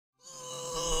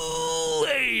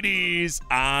Ladies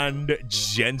and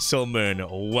gentlemen,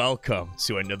 welcome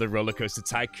to another RollerCoaster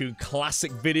Tycoon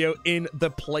classic video in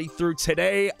the playthrough.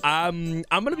 Today, I'm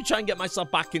going to be trying to get myself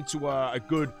back into a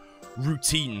good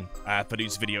routine for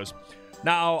these videos.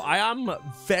 Now, I am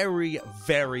very,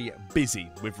 very busy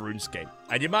with RuneScape,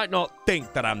 and you might not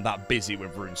think that I'm that busy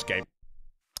with RuneScape,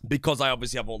 because I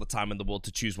obviously have all the time in the world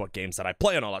to choose what games that I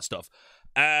play and all that stuff.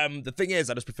 The thing is,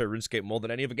 I just prefer RuneScape more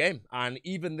than any other game, and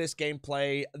even this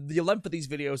gameplay, the length of these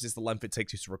videos is the length it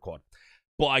takes you to record.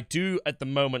 But I do, at the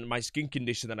moment, my skin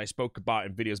condition that I spoke about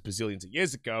in videos bazillions of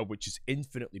years ago, which is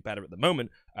infinitely better at the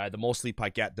moment. The more sleep I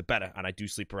get, the better, and I do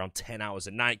sleep around 10 hours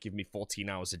a night, give me 14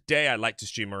 hours a day. I like to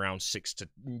stream around 6 to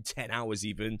 10 hours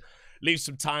even, leave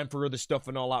some time for other stuff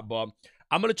and all that, but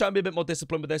I'm going to try and be a bit more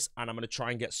disciplined with this, and I'm going to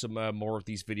try and get some more of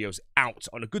these videos out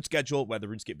on a good schedule where the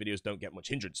RuneScape videos don't get much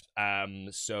hindrance.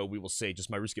 So we will see. Just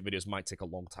my RuneScape videos might take a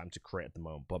long time to create at the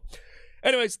moment. But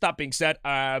anyways, that being said,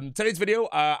 today's video,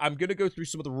 I'm going to go through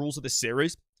some of the rules of this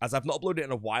series. As I've not uploaded it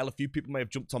in a while, a few people may have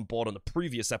jumped on board on the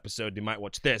previous episode. They might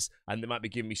watch this, and they might be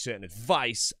giving me certain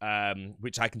advice,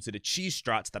 which I consider cheese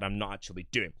strats that I'm not actually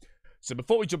doing. So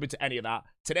before we jump into any of that,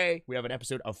 today we have an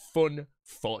episode of Fun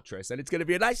Fortress, and it's going to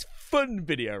be a nice fun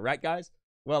video, right guys?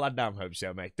 Well, I damn hope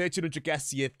so, mate. 1,300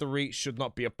 guests year 3 should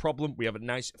not be a problem. We have a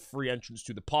nice free entrance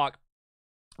to the park,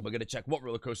 and we're going to check what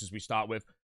roller coasters we start with.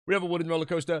 We have a wooden roller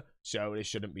coaster, so it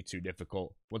shouldn't be too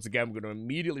difficult. Once again, we're going to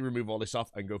immediately remove all this off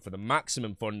and go for the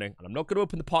maximum funding, and I'm not going to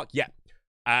open the park yet.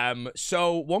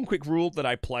 So one quick rule that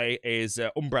I play is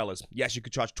umbrellas. Yes, you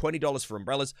could charge $20 for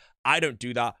umbrellas. I don't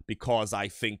do that because I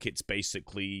think it's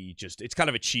basically just, it's kind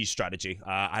of a cheese strategy.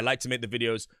 I like to make the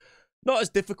videos not as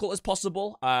difficult as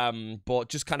possible, but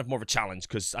just kind of more of a challenge,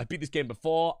 because I beat this game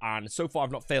before, and so far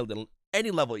I've not failed at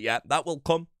any level yet. That will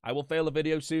come. I will fail a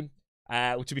video soon,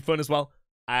 which will be fun as well.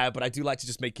 But I do like to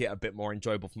just make it a bit more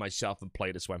enjoyable for myself and play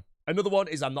it this way. Another one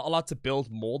is I'm not allowed to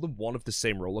build more than one of the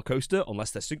same roller coaster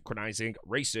unless they're synchronizing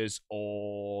races,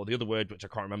 or the other word, which I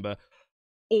can't remember,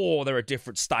 or they're a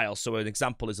different style. So an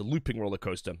example is a looping roller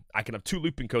coaster. I can have 2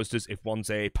 looping coasters if one's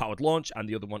a powered launch and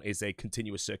the other one is a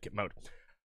continuous circuit mode.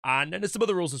 And then there's some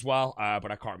other rules as well,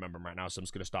 but I can't remember them right now, so I'm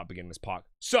just going to start beginning this park.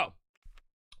 So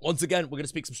once again, we're going to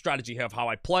speak some strategy here of how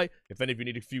I play. If any of you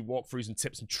need a few walkthroughs and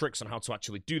tips and tricks on how to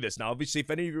actually do this. Now, obviously, if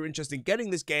any of you are interested in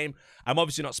getting this game, I'm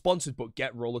obviously not sponsored, but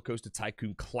get RollerCoaster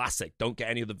Tycoon Classic. Don't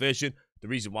get any other version. The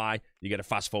reason why, you get a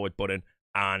fast forward button,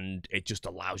 and it just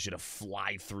allows you to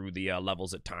fly through the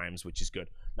levels at times, which is good.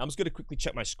 Now, I'm just going to quickly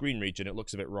check my screen region. It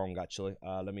looks a bit wrong, actually.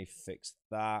 Let me fix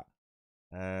that.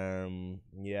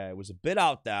 Yeah, it was a bit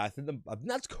out there. I think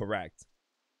that's correct.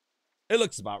 It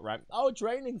looks about right. Oh, it's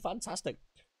raining. Fantastic.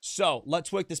 So,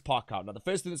 let's work this park out. Now, the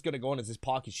first thing that's going to go on is this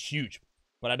park is huge,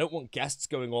 but I don't want guests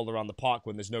going all around the park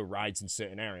when there's no rides in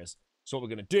certain areas. So, what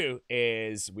we're going to do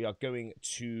is we are going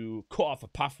to cut off a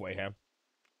pathway here,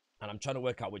 and I'm trying to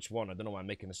work out which one. I don't know why I'm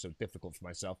making this so difficult for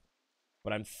myself,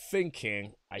 but I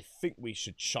think we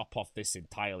should chop off this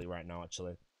entirely right now,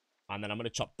 actually, and then I'm going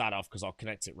to chop that off because I'll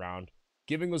connect it round,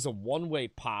 giving us a one-way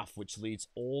path which leads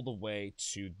all the way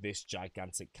to this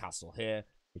gigantic castle here,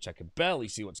 which I can barely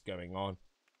see what's going on.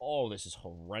 Oh, this is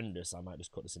horrendous. I might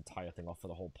just cut this entire thing off for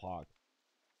the whole park.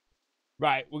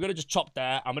 Right, we're going to just chop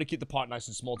there. I'm going to keep the park nice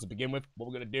and small to begin with. What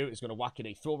we're going to do is going to whack in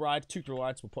a thrill ride, 2 thrill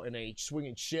rides. We'll put in a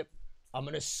swinging ship. I'm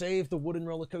going to save the wooden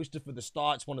roller coaster for the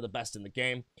start. It's one of the best in the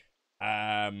game.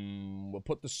 We'll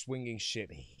put the swinging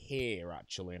ship here,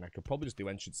 actually, and I could probably just do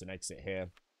entrance and exit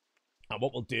here. And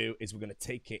what we'll do is we're going to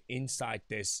take it inside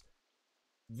this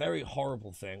very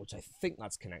horrible thing, which I think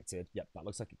that's connected. Yep, that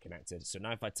looks like it connected. So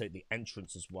now if I take the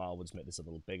entrance as well, we'll just make this a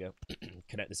little bigger,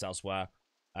 connect this elsewhere,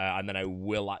 and then I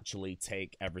will actually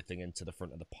take everything into the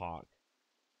front of the park.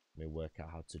 Let me work out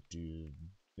how to do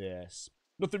this.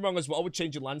 Nothing wrong as well with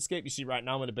changing landscape. You see right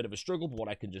now I'm in a bit of a struggle, but what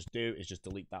I can just do is just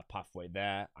delete that pathway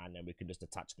there, and then we can just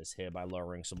attach this here by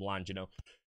lowering some land, you know.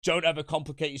 Don't ever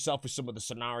complicate yourself with some of the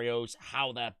scenarios,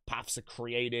 how their paths are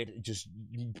created. Just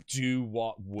do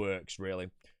what works,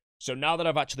 really. So now that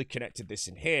I've actually connected this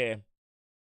in here,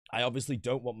 I obviously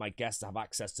don't want my guests to have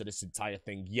access to this entire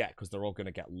thing yet, because they're all going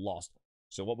to get lost.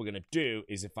 So what we're going to do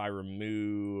is if I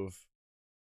remove...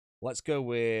 Let's go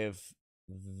with...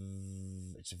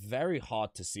 It's very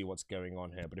hard to see what's going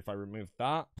on here, but if I remove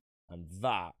that and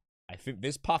that, I think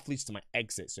this path leads to my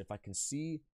exit. So if I can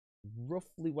see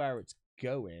roughly where it's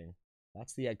going,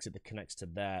 that's the exit that connects to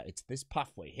there. It's this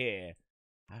pathway here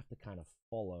I have to kind of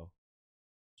follow.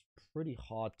 It's pretty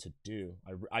hard to do.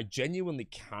 I genuinely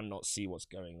cannot see what's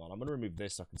going on. I'm going to remove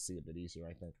this so I can see a bit easier,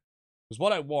 I think. Because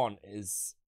what I want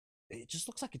is, it just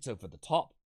looks like it's over the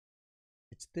top.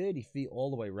 It's 30 feet all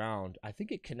the way around. I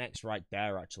think it connects right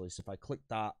there, actually. So if I click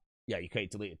that... Yeah, you can't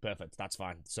delete it. Perfect. That's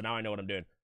fine. So now I know what I'm doing.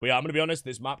 But yeah, I'm going to be honest.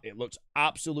 This map, it looks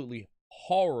absolutely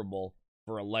horrible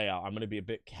for a layout. I'm going to be a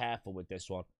bit careful with this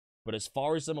one. But as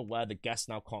far as I'm aware, the guests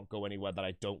now can't go anywhere that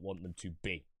I don't want them to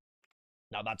be.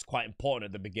 Now, that's quite important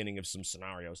at the beginning of some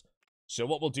scenarios. So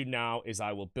what we'll do now is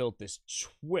I will build this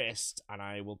twist, and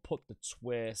I will put the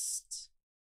twist...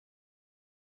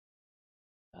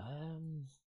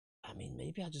 I mean,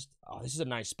 maybe I just... Oh, this is a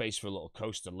nice space for a little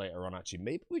coaster later on, actually.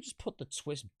 Maybe we just put the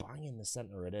twist bang in the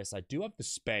center of this. I do have the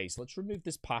space. Let's remove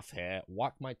this path here.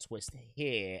 Whack my twist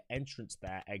here. Entrance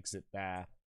there. Exit there.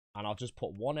 And I'll just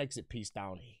put one exit piece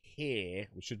down here.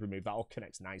 We should remove that. All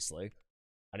connects nicely.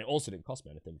 And it also didn't cost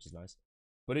me anything, which is nice.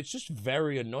 But it's just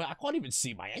very annoying. I can't even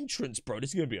see my entrance, bro.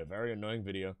 This is going to be a very annoying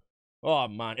video. Oh,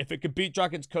 man. If it could beat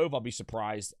Dragon's Cove, I'll be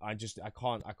surprised. I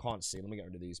can't see. Let me get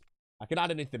rid of these. I can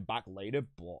add anything back later,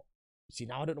 but... See,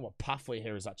 now I don't know what pathway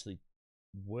here is actually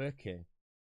working.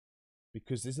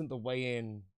 Because isn't the way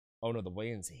in... Oh, no, the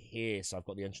way in's here, so I've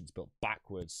got the entrance built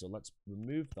backwards. So let's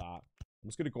remove that. I'm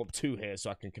just going to go up 2 here so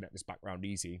I can connect this back round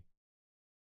easy.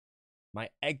 My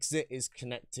exit is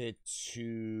connected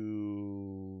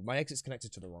to... My exit's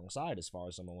connected to the wrong side as far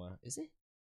as I'm aware. Is it?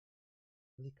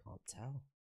 I really can't tell.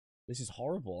 This is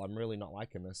horrible. I'm really not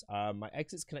liking this. My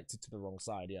exit's connected to the wrong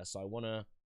side, yeah. So I want to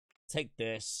take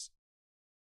this...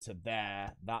 to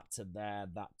there, that to there,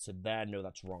 that to there. No,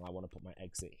 that's wrong. I want to put my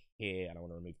exit here, and I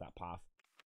want to remove that path.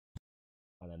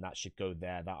 And then that should go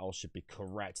there. That all should be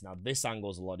correct. Now, this angle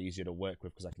is a lot easier to work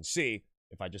with because I can see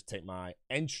if I just take my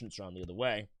entrance around the other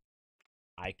way,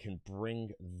 I can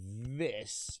bring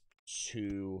this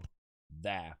to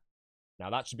there. Now,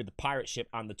 that should be the pirate ship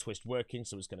and the twist working,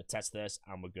 so it's going to test this,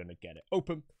 and we're going to get it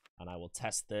open. And I will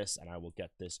test this, and I will get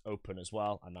this open as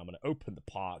well. And I'm going to open the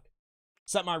park.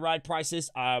 Set my ride prices.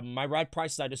 My ride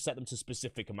prices, I just set them to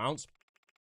specific amounts.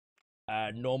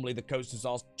 Normally, the coasters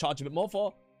I'll charge a bit more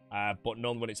for. But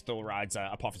normally when it's thrill rides,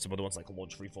 apart from some other ones like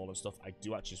Launch Freefall and stuff, I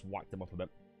do actually just whack them up a bit.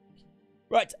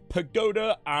 Right,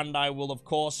 Pagoda, and I will, of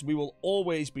course, we will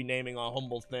always be naming our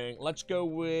humble thing. Let's go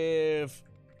with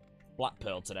Black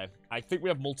Pearl today. I think we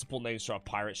have multiple names for our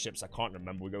pirate ships. I can't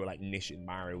remember. We go with like Nish and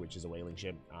Maru, which is a whaling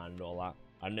ship, and all that.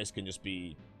 And this can just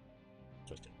be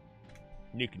Twisted.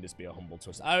 You can just be a humble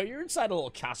twist. Oh, you're inside a little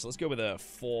castle. Let's go with a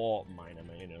 4 minor,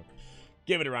 you know.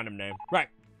 Give it a random name. Right.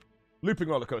 Looping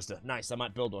roller coaster. Nice. I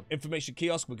might build one. Information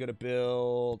kiosk. We're going to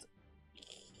build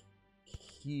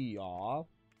here.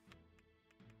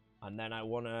 And then I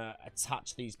want to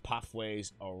attach these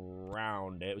pathways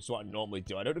around it, which is what I normally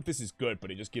do. I don't know if this is good,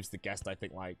 but it just gives the guest, I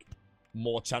think, like,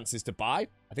 more chances to buy.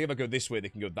 I think if I go this way, they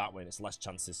can go that way, and it's less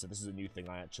chances. So this is a new thing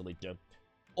I actually do.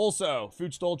 Also,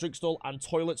 food stall, drink stall, and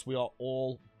toilets, we are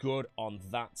all good on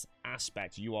that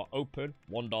aspect. You are open.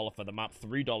 $1 for the map,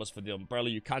 $3 for the umbrella.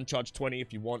 You can charge 20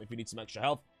 if you want, if you need some extra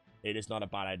health. It is not a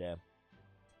bad idea.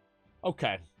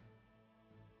 Okay.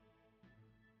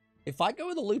 If I go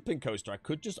with a looping coaster, I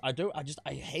could just,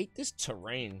 I hate this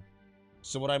terrain.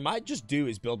 So what I might just do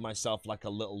is build myself like a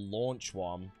little launch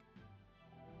one.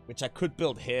 Which I could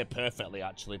build here perfectly,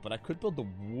 actually. But I could build the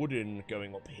wooden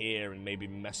going up here and maybe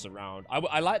mess around.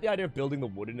 I like the idea of building the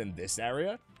wooden in this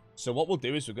area. So what we'll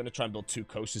do is we're going to try and build 2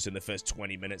 coasters in the first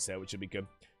 20 minutes there, which would be good.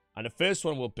 And the first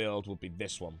one we'll build will be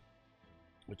this one.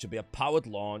 Which will be a powered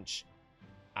launch.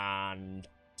 And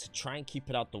to try and keep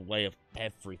it out the way of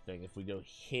everything, if we go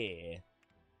here,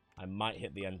 I might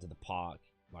hit the end of the park.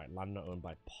 Right, land not owned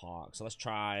by park. So let's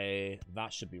try...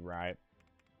 That should be right.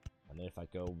 And then if I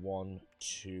go 1,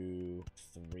 2,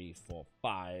 3, 4,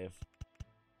 5,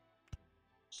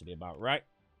 should be about right.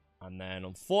 And then,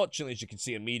 unfortunately, as you can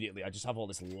see immediately, I just have all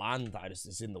this land that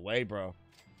is in the way, bro.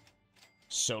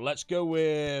 So let's go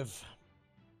with...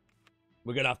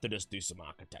 We're going to have to just do some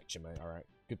architecture, mate. All right.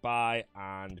 Goodbye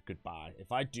and goodbye.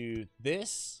 If I do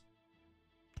this,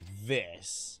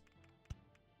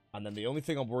 and then the only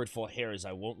thing I'm worried for here is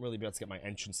I won't really be able to get my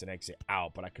entrance and exit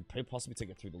out, but I could possibly take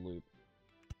it through the loop.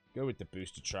 Go with the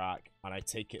booster track, and I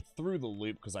take it through the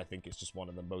loop because I think it's just one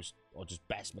of the most, or just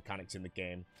best mechanics in the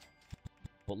game.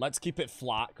 But let's keep it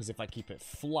flat, because if I keep it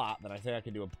flat, then I think I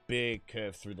can do a big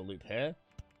curve through the loop here.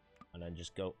 And then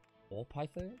just go up, I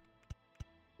think.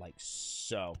 Like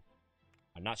so.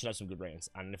 And that should have some good ratings.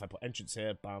 And if I put entrance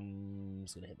here, bam,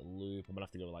 it's going to hit the loop. I'm going to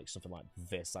have to go like something like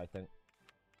this, I think.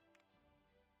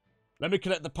 Let me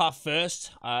connect the path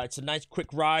first. It's a nice quick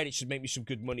ride. It should make me some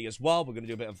good money as well. We're going to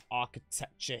do a bit of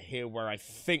architecture here where I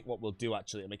think what we'll do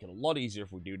actually to make it a lot easier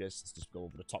if we do this. Let's just go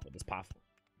over the top of this path.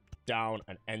 Down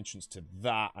an entrance to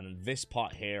that. And in this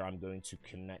part here, I'm going to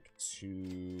connect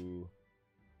to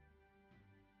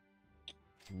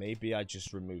maybe I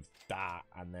just remove that,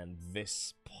 and then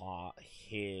this part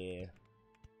here.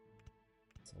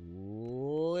 It's a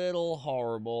little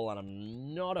horrible, and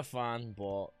I'm not a fan,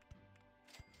 but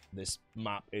this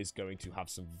map is going to have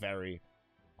some very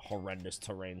horrendous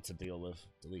terrain to deal with.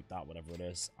 Delete that, whatever it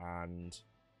is, and...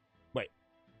 Wait,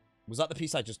 was that the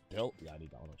piece I just built? Yeah, I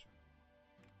need that one.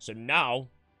 So now,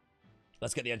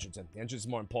 let's get the entrance in. The entrance is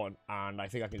more important, and I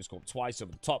think I can just go up twice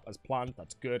over the top as planned.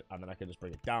 That's good, and then I can just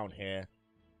bring it down here.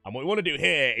 And what we want to do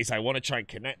here is I want to try and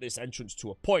connect this entrance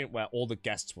to a point where all the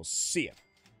guests will see it.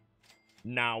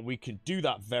 Now, we can do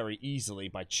that very easily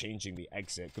by changing the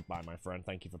exit. Goodbye, my friend.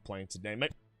 Thank you for playing today,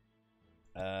 mate.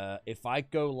 If I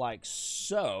go like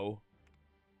so...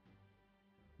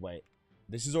 Wait.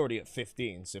 This is already at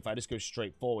 15, so if I just go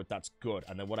straight forward, that's good.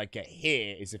 And then what I get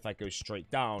here is if I go straight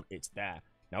down, it's there.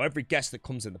 Now, every guest that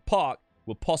comes in the park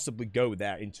will possibly go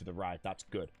there into the ride. That's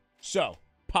good. So,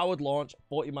 powered launch,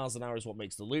 40 miles an hour is what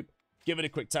makes the loop. Give it a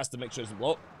quick test to make sure it doesn't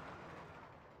blow up.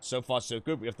 So far, so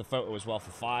good. We have the photo as well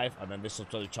for 5, and then this will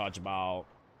probably charge about...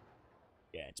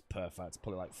 Yeah, it's perfect. It's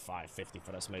probably like $5.50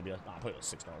 for this, maybe. I'll put it at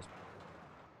 $6.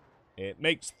 It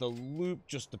makes the loop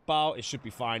just about. It should be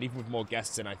fine. Even with more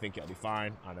guests in, I think it'll be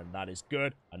fine. And then that is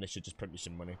good. And this should just print me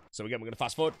some money. So again, we're going to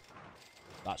fast forward.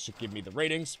 That should give me the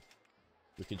ratings.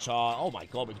 We can charge... Oh my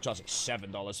god, we can charge like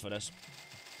 $7 for this.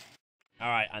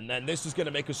 Alright, and then this is going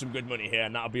to make us some good money here.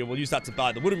 And that'll be... We'll use that to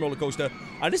buy the wooden roller coaster.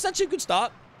 And this is actually a good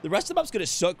start. The rest of the map's going to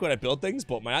suck when I build things.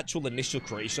 But my actual initial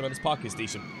creation of this park is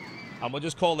decent. And we'll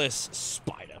just call this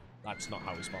Spider. That's not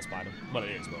how we spell Spider. Well,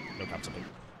 it is, but no capital P.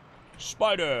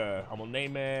 Spider, and we'll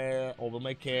name it, or we'll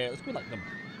make it, let's go like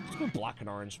let's go black and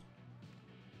orange.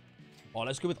 Oh,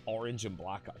 let's go with orange and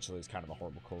black, actually. It's kind of a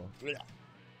horrible color.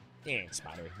 Yeah,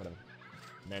 spidery, whatever.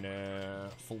 And then,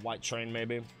 full white train,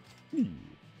 maybe.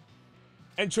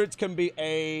 Entrance can be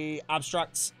a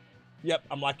abstract. Yep,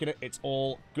 I'm liking it. It's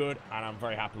all good, and I'm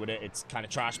very happy with it. It's kind of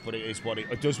trash, but it is what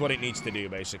it does what it needs to do,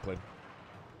 basically.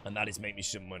 And that is make me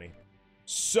some money.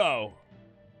 So...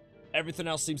 Everything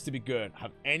else seems to be good.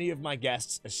 Have any of my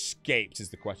guests escaped is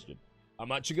the question.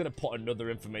 I'm actually going to put another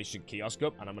information kiosk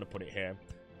up, and I'm going to put it here.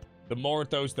 The more of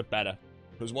those, the better.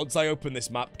 Because once I open this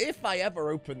map, if I ever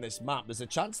open this map, there's a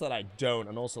chance that I don't.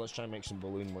 And also, let's try and make some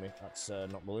balloon money. That's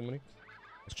not balloon money.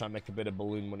 Let's try and make a bit of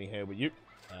balloon money here with you.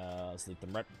 Let's leave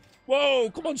them red.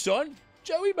 Whoa, come on, son.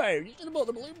 Joey, mate. You should have bought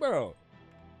the balloon barrel.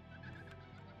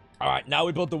 All right, now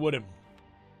we build the wooden.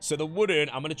 So the wooden,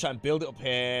 I'm going to try and build it up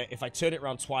here. If I turn it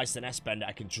around twice and S-bend it,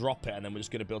 I can drop it, and then we're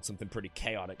just going to build something pretty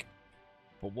chaotic.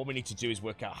 But what we need to do is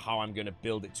work out how I'm going to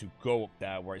build it to go up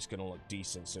there where it's going to look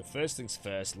decent. So first things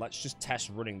first, let's just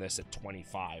test running this at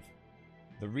 25.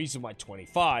 The reason why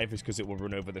 25 is because it will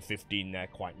run over the 15 there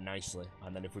quite nicely.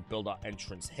 And then if we build our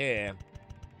entrance here,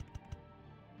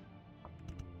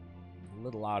 a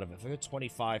little out of it. If we go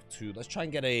 25 to, let's try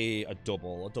and get a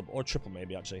double, or triple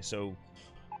maybe, actually. So...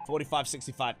 45,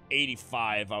 65,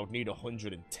 85. I would need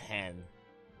 110.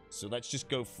 So let's just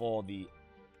go for the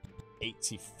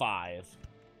 85.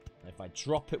 And if I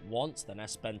drop it once, then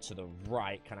S-bend to the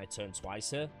right. Can I turn twice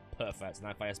here? Perfect.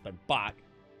 Now if I S-bend back,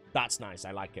 that's nice.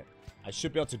 I like it. I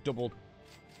should be able to double.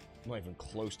 Not even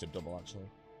close to double, actually.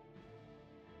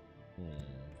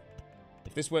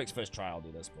 If this works first try, I'll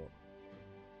do this, but...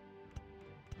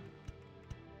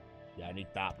 Yeah, I need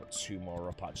that, but 2 more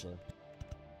up, actually.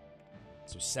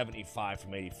 So 75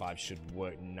 from 85 should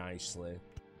work nicely.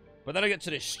 But then I get to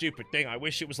this stupid thing. I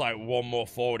wish it was like 1 more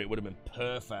forward. It would have been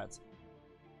perfect.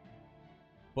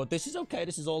 But this is okay.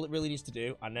 This is all it really needs to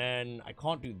do. And then I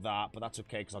can't do that, but that's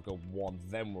okay because I'll go 1.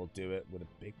 Then we'll do it with a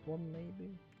big one,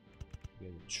 maybe.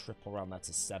 We'll triple around that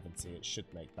to 70. It should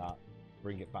make that.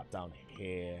 Bring it back down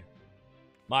here.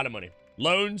 Amount of money.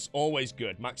 Loans, always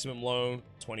good. Maximum loan,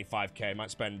 25k.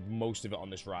 Might spend most of it on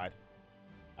this ride.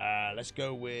 Let's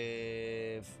go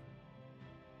with...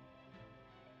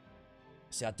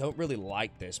 See, I don't really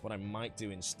like this. What I might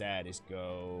do instead is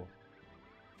go...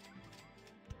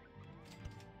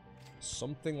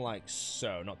 something like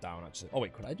so. Not down, actually. Oh,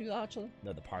 wait, could I do that, actually?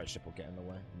 No, the pirate ship will get in the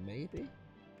way. Maybe?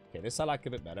 Okay, this I like a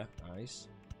bit better. Nice.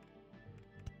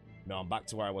 No, I'm back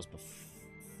to where I was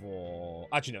before.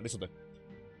 Actually, no, this will do.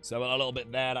 So a little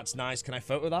bit there. That's nice. Can I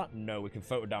photo that? No, we can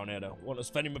photo down here, though. Want to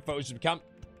spend any photos as we can?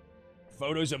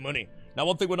 Photos are money. Now,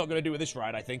 one thing we're not going to do with this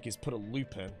ride, I think, is put a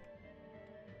loop in.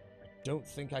 I don't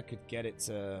think I could get it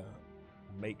to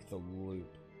make the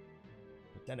loop.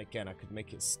 But then again, I could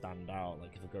make it stand out.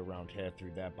 Like, if I go around here,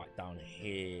 through there, back down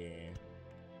here.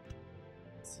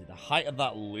 Let's see, the height of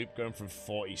that loop going from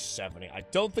 40 to 70. I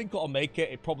don't think it'll make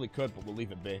it. It probably could, but we'll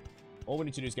leave it be. All we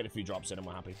need to do is get a few drops in and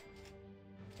we're happy.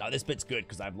 Now, this bit's good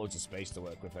because I have loads of space to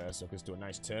work with here, so I can just do a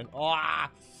nice turn. Oh,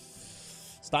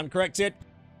 stand corrected.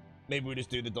 Maybe we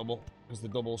just do the double, because the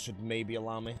double should maybe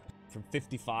allow me. From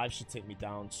 55 should take me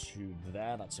down to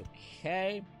there. That's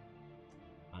okay.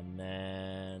 And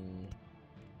then...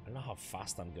 I don't know how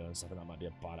fast I'm going, so I think that might be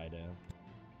a bad idea.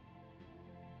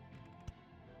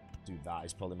 Do that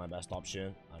is probably my best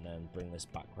option. And then bring this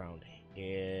back round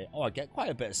here. Oh, I get quite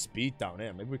a bit of speed down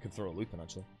here. Maybe we could throw a loop in,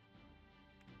 actually.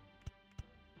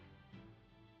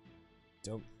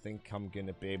 Don't think I'm going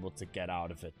to be able to get out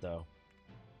of it, though.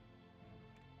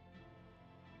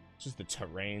 Just the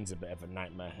terrain's a bit of a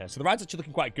nightmare here. So the ride's actually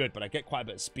looking quite good, but I get quite a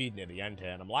bit of speed near the end here.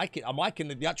 And I'm liking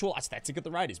the actual aesthetic of the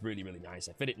ride is really, really nice.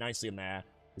 I fit it nicely in there.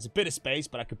 There's a bit of space,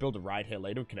 but I could build a ride here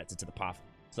later and connect it to the path.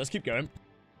 So let's keep going.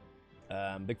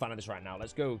 Big fan of this right now.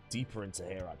 Let's go deeper into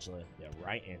here, actually. Yeah,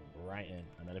 right in.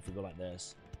 And then if we go like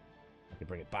this, I can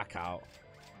bring it back out.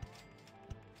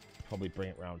 Probably bring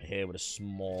it around here with a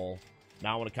small...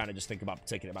 Now I want to kind of just think about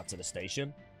taking it back to the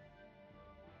station.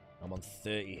 I'm on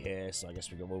 30 here, so I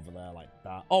guess we go over there like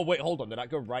that. Oh, wait, hold on. Did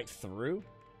that go right through?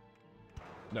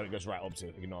 No, it goes right up to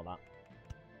it. Ignore that.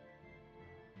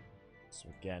 So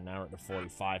again, now we're at the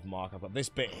 45 mark. I've got this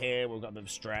bit here. We've got a bit of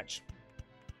a stretch.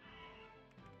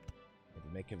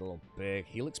 Maybe make it a little big.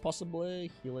 Helix,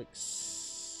 possibly.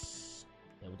 Helix.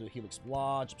 Yeah, we'll do a helix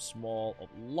large, up small, up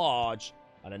large.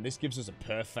 And then this gives us a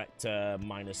perfect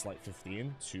minus, like,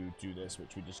 15 to do this,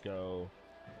 which we just go...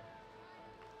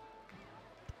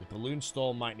 The balloon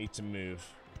stall might need to move.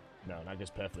 No, that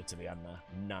goes perfectly to the end there.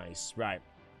 Nice. Right.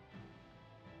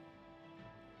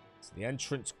 So the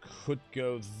entrance could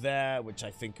go there, which I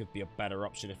think could be a better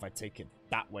option. If I take it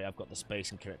that way, I've got the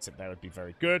space and connect it there. Would be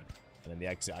very good. And then the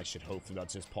exit, I should hopefully be able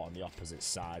to just put on the opposite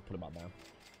side. Put them up there.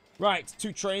 Right.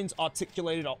 2 trains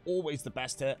articulated are always the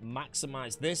best here.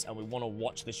 Maximize this, and we want to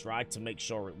watch this ride to make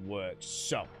sure it works.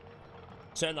 So...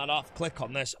 Turn that off, click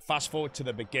on this, fast forward to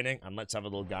the beginning, and let's have a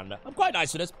little gander. I'm quite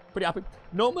nice with this, pretty happy.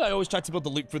 Normally, I always try to build the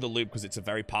loop through the loop because it's a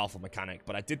very powerful mechanic,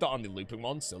 but I did that on the looping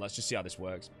one, so let's just see how this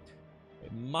works.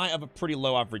 It might have a pretty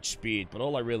low average speed, but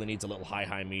all I really need is a little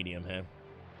high, medium here.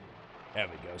 There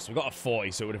we go. So we've got a 40,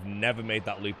 so it would have never made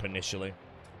that loop initially.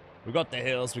 We've got the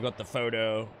hills, we've got the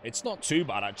photo. It's not too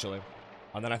bad, actually.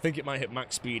 And then I think it might hit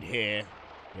max speed here.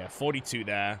 Yeah, 42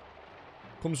 there.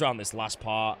 Comes around this last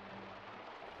part.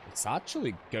 It's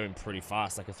actually going pretty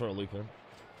fast. I can throw a loop in.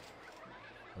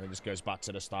 And it just goes back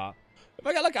to the start. If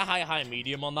I get like a high,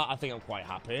 medium on that, I think I'm quite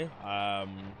happy. Yeah,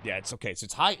 it's okay. So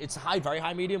it's high, very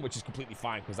high, medium, which is completely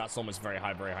fine because that's almost very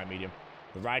high, medium.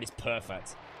 The ride is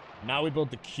perfect. Now we build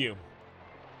the queue.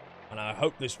 And I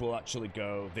hope this will actually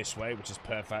go this way, which is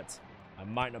perfect. I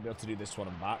might not be able to do this one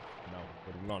and back. No,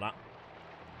 we'll ignore that.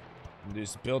 And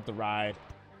just build the ride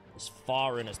as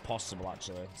far in as possible,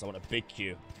 actually. So I want a big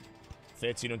queue.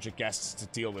 1,300 guests to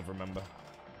deal with, remember.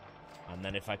 And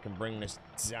then if I can bring this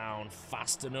down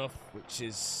fast enough, which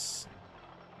is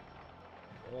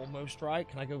almost right.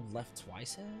 Can I go left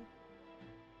twice here?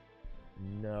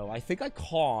 No, I think I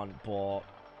can't, but...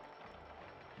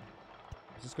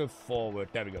 Let's just go forward.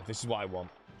 There we go. This is what I want.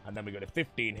 And then we go to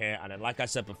 15 here. And then, like I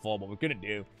said before, what we're going to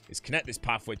do is connect this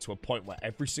pathway to a point where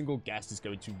every single guest is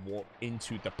going to walk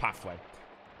into the pathway.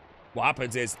 What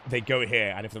happens is they go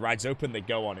here, and if the ride's open, they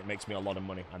go on. It makes me a lot of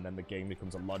money, and then the game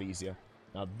becomes a lot easier.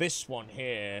 Now, this one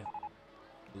here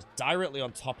is directly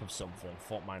on top of something.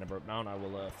 Fort Minor broke down. I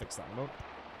will fix that one up.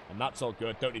 And that's all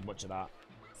good. Don't need much of that.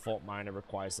 Fort Minor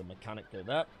requires a mechanic go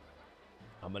there.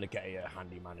 I'm going to get a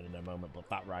handyman in a moment, but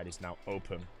that ride is now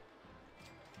open.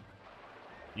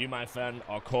 You, my friend,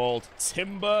 are called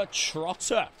Timber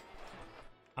Trotter.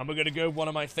 And we're going to go one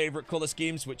of my favorite color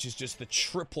schemes, which is just the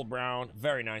triple brown.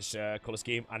 Very nice color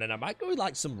scheme. And then I might go with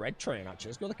like some red train, actually.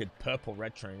 Let's go like a purple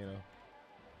red train, you know.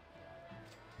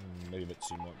 Maybe a bit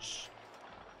too much.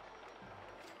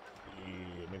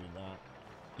 Yeah, maybe not.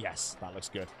 Yes, that looks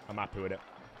good. I'm happy with it.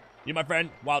 You, my friend,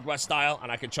 Wild West style.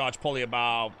 And I can charge probably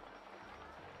about,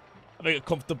 I think, a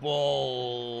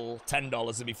comfortable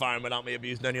 $10 to be fine without me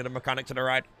abusing any other mechanic to the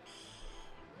ride.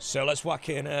 So let's whack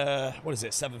in, what is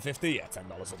it, $7.50? Yeah, $10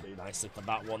 will be nicely for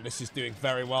that one. This is doing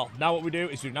very well. Now what we do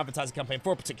is do an advertising campaign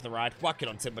for a particular ride, whack it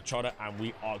on Timber Trotter, and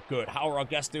we are good. How are our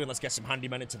guests doing? Let's get some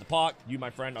handymen into the park. You, my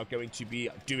friend, are going to be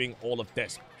doing all of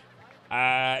this.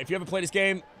 If you ever play this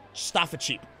game, staff are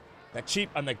cheap. They're cheap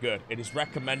and they're good. It is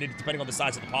recommended, depending on the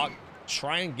size of the park,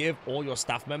 try and give all your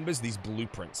staff members these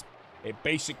blueprints. It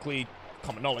basically,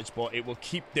 common knowledge, but it will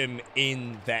keep them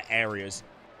in their areas.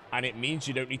 And it means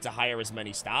you don't need to hire as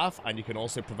many staff, and you can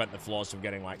also prevent the floors from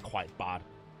getting, like, quite bad.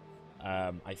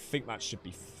 I think that should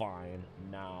be fine.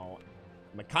 Now,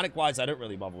 mechanic-wise, I don't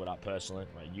really bother with that, personally.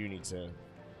 Right, you need to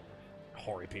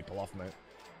Hurry people off, mate.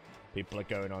 People are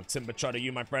going on. Timber Trotter,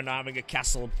 you, my friend, are having a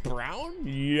Castle Brown?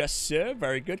 Yes, sir.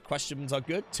 Very good. Questions are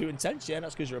good. Too intense. Yeah,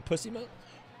 that's because you're a pussy, mate.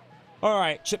 All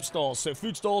right, chip stalls. So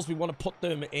food stalls, we want to put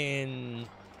them in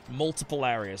multiple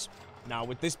areas. Now,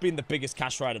 with this being the biggest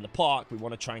cash ride in the park, we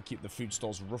want to try and keep the food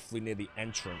stalls roughly near the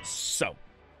entrance. So,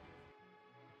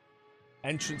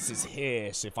 entrance is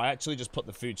here. So if I actually just put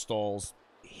the food stalls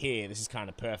here, this is kind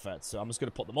of perfect. So I'm just going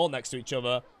to put them all next to each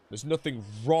other. There's nothing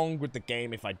wrong with the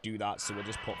game if I do that. So we'll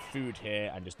just put food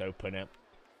here and just open it.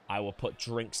 I will put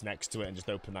drinks next to it and just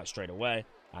open that straight away.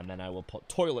 And then I will put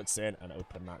toilets in and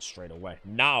open that straight away.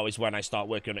 Now is when I start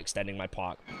working on extending my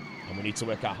park. And we need to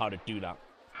work out how to do that.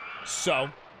 So,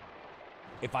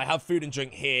 if I have food and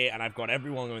drink here and I've got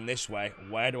everyone going this way,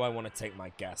 where do I want to take my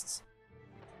guests?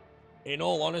 In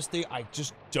all honesty, I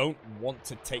just don't want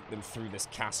to take them through this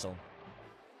castle.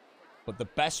 But the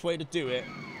best way to do it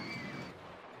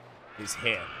is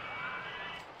here.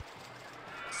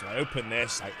 So I open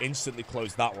this, I instantly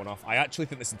close that one off. I actually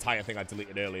think this entire thing I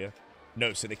deleted earlier.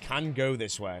 No, so they can go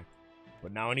this way.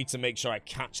 But now I need to make sure I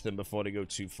catch them before they go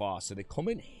too far. So they come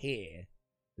in here.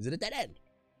 Is it a dead end?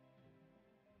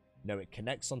 No, it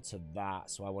connects onto that.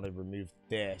 So I want to remove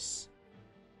this.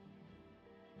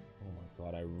 Oh my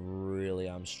god, I really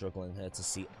am struggling here to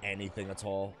see anything at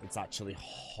all. It's actually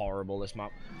horrible, this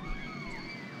map.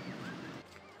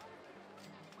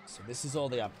 So this is all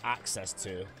they have access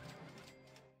to.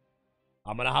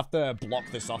 I'm going to have to block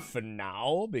this off for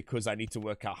now because I need to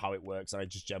work out how it works. And I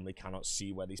just generally cannot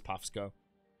see where these paths go.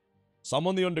 So I'm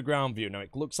on the underground view. Now,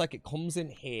 it looks like it comes in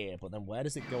here, but then where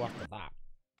does it go after that?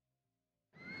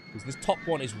 Because this top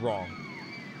one is wrong.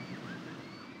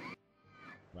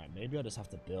 Right, maybe I just have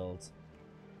to build.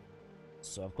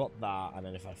 So I've got that, and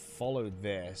then if I follow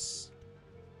this,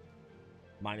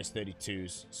 minus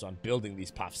 32s. So I'm building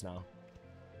these paths now.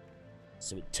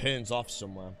 So it turns off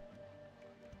somewhere.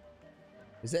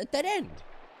 Is it a dead end?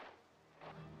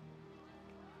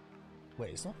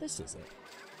 Wait, it's not this, is it?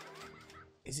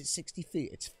 Is it 60 feet?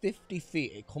 It's 50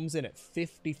 feet. It comes in at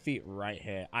 50 feet right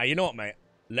here. You know what, mate?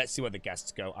 Let's see where the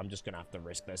guests go. I'm just going to have to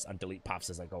risk this and delete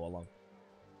paths as I go along.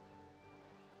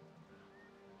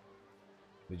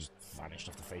 They just vanished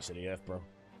off the face of the earth, bro.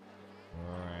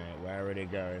 Alright, where are they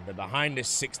going? They're behind this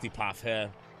 60 path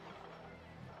here.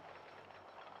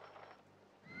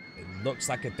 It looks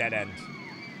like a dead end.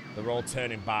 They're all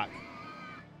turning back.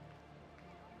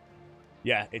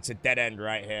 Yeah, it's a dead end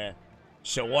right here.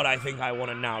 So what I think I want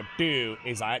to now do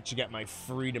is I actually get my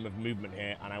freedom of movement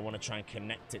here, and I want to try and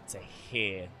connect it to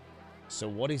here. So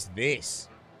what is this?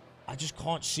 I just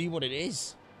can't see what it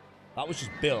is. That was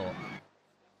just built.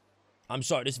 I'm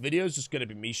sorry, this video is just going to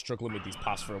be me struggling with these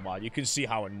paths for a while. You can see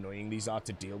how annoying these are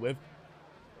to deal with.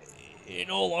 In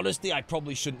all honesty, I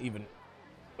probably shouldn't even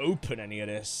open any of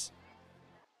this.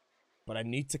 But I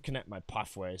need to connect my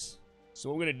pathways. So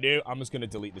what I'm going to do, I'm just going to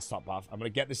delete this top path. I'm going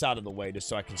to get this out of the way just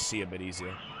so I can see a bit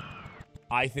easier.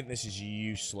 I think this is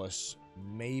useless.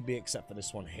 Maybe except for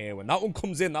this one here. When that one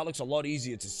comes in, that looks a lot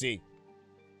easier to see.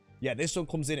 Yeah, this one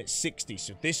comes in at 60.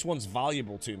 So this one's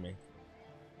valuable to me.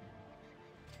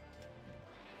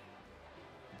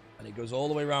 And it goes all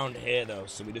the way around here, though.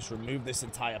 So we just remove this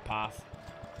entire path.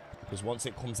 Because once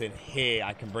it comes in here,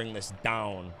 I can bring this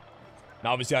down.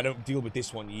 Now, obviously, I don't deal with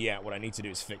this one yet. What I need to do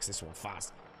is fix this one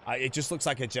fast. It just looks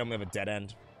like I generally have a dead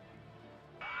end.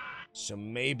 So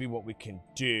maybe what we can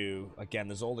do... Again,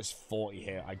 there's all this 40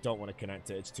 here. I don't want to connect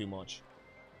it. It's too much.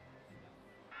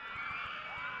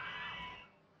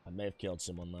 I may have killed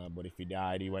someone there, but if he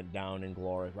died, he went down in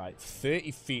glory. Right,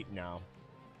 30 feet now.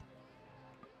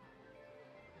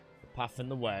 Footpath in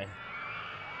the way.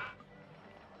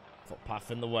 Footpath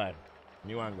in the way.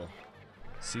 New angle.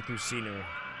 See-through scenery.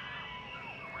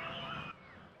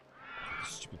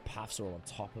 Stupid paths are all on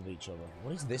top of each other.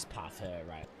 What is this path here,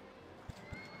 right?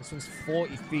 This one's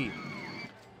 40 feet.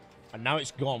 And now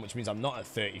it's gone, which means I'm not at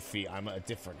 30 feet. I'm at a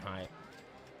different height.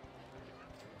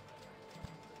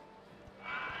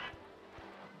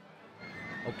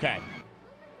 Okay.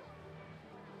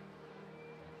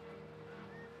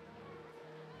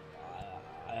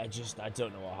 I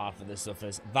don't know what half of this stuff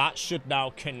is. That should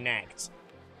now connect.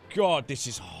 God, this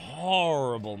is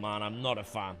horrible, man. I'm not a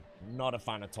fan. Not a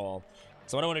fan at all.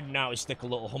 So what I want to do now is stick a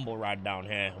little humble ride down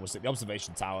here. We'll stick the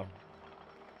observation tower.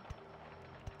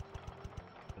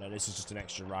 Now this is just an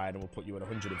extra ride, and we'll put you at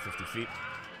 150 feet.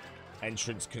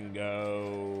 Entrance can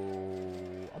go...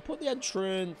 I'll put the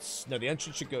entrance... No, the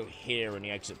entrance should go here, and the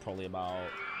exit probably about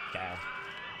there.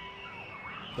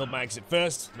 Build my exit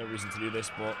first. No reason to do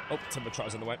this, but... Oh, Timber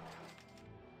Trotter's in the way.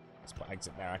 Let's put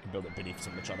exit there. I can build it beneath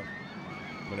Timber Trotter.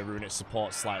 I'm going to ruin its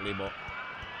support slightly, but...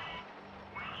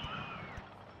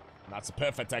 That's a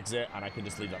perfect exit, and I can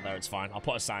just leave that there. It's fine. I'll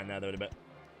put a sign there, though, in a bit.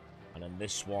 And then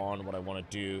this one, what I want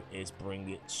to do is bring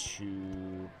it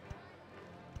to...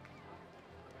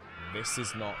 This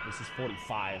is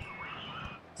 45.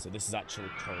 So this is actually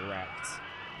correct.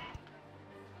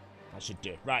 I should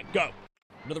do. Right, go.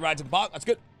 Another ride to the park. That's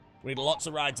good. We need lots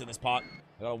of rides in this park.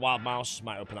 I got a wild mouse.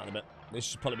 Might open that in a bit. This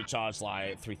should probably be charged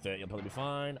like 330. It'll probably be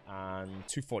fine. And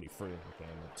 243. Okay,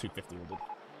 250 will do.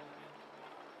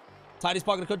 Tidiest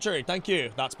park in the country. Thank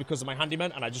you. That's because of my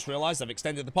handyman. And I just realized I've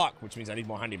extended the park, which means I need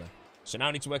more handymen. So now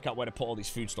I need to work out where to put all these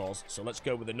food stalls. So let's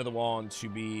go with another one to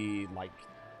be like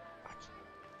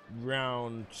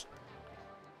round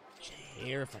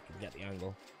here, if I can get the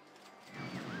angle.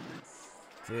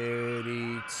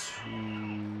 30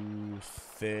 to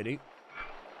 30.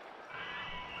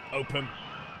 Open.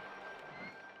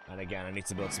 And again, I need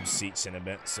to build some seats in a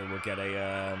bit, so we'll get a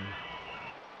yeah,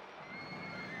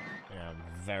 I'm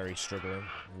very struggling.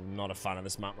 Not a fan of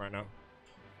this map right now.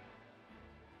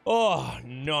 Oh,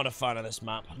 not a fan of this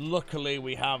map. Luckily,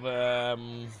 we have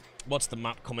what's the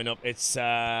map coming up? It's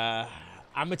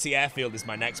Amity Airfield is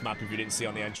my next map, if you didn't see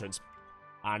on the entrance.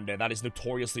 And that is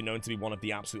notoriously known to be one of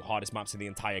the absolute hardest maps in the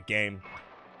entire game.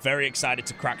 Very excited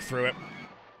to crack through it.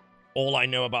 All I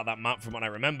know about that map from what I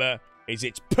remember is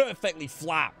it's perfectly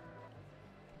flat.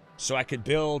 So I could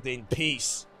build in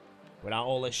peace without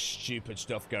all this stupid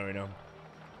stuff going on.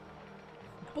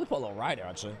 I could probably put a little ride here,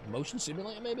 actually. Motion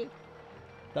simulator, maybe?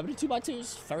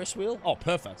 72x2s? Ferris wheel? Oh,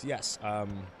 perfect, yes. No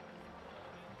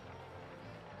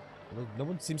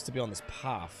one seems to be on this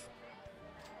path.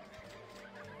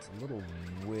 It's a little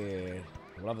weird.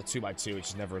 We'll have a 2x2, which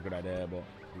is never a good idea, but...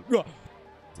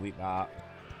 Delete that.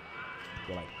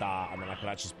 Go like that, and then I can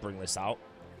actually just bring this out.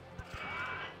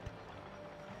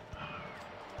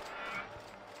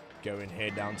 Go in here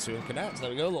down to and connect. There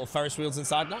we go. Little Ferris wheels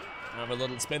inside now. Have a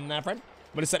little spin there, friend.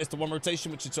 I'm going to set this to 1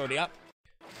 rotation, which it's already at.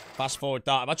 Fast forward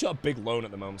that. I've actually got a big loan at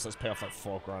the moment, so let's pay off like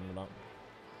 4 grand on that.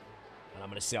 And I'm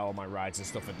going to see how all my rides and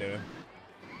stuff are doing.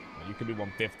 You can be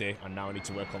 150, and now I need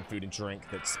to work on food and drink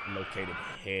that's located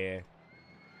here.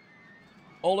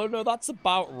 Although, no, that's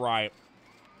about right.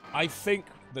 I think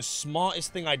the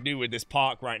smartest thing I do with this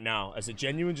park right now, as a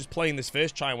genuine just playing this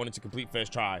first try, I wanted to complete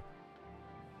first try.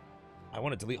 I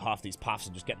want to delete half these paths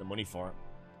and just get the money for it.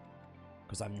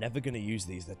 Because I'm never going to use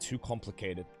these. They're too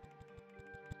complicated.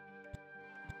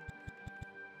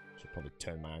 Should probably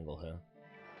turn my angle here.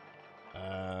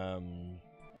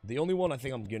 The only one I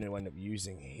think I'm going to end up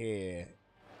using here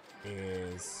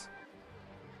is...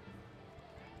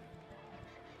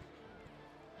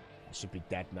 It should be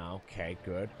dead now. Okay,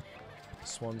 good.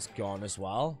 This one's gone as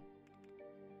well.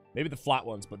 Maybe the flat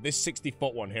ones, but this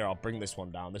 60-foot one here, I'll bring this one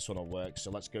down. This one will work.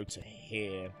 So let's go to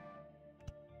here.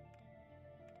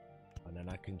 And then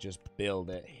I can just build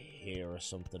it here or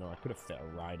something. Or I could have fit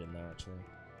a ride in there, actually.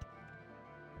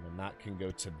 And then that can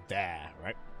go to there,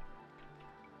 right?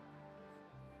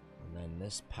 And then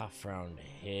this path around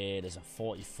here, there's a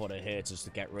 40-footer here just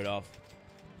to get rid of.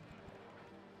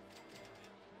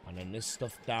 And then this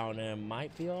stuff down there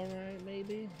might be alright,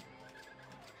 maybe?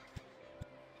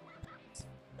 It's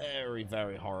very,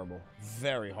 very horrible.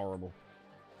 Very horrible.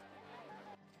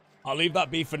 I'll leave that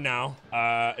be for now.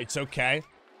 It's okay.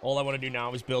 All I want to do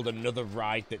now is build another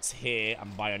ride that's here.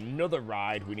 And by another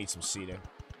ride, we need some seating.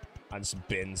 And some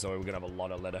bins, or we're going to have a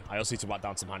lot of litter. I also need to whack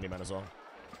down some handymen as well.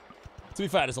 To be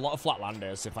fair, there's a lot of flat land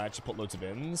there, so if I actually put loads of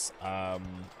bins,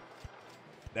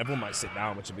 everyone might sit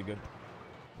down, which would be good.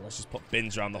 But let's just put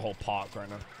bins around the whole park right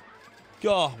now.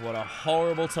 God, what a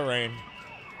horrible terrain.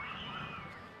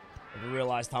 I've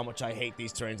realized how much I hate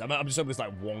these terrains. I'm just hoping there's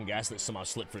like one guest that somehow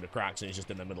slipped through the cracks and he's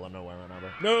just in the middle of nowhere right now.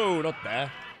 But no, not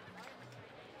there.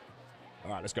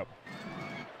 Alright, let's go.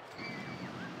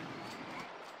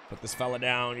 Put this fella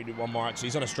down. You do one more. Actually,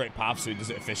 he's on a straight path, so he does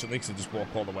it efficiently because he just walk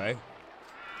all the way.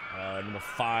 Number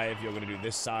 5, you're going to do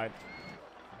this side.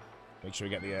 Make sure we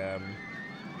get the that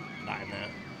in there.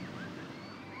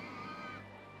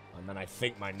 And then I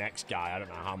think my next guy, I don't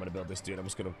know how I'm going to build this dude. I'm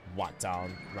just going to whack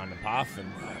down random path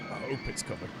and I hope it's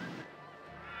covered.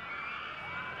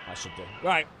 That should do.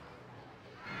 Right.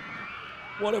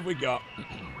 What have we got?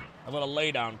 I've got a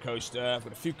lay-down coaster. I've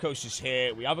got a few coasters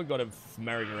here. We haven't got a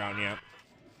merry-go-round yet.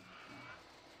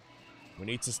 We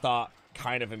need to start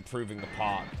kind of improving the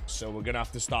park. So we're going to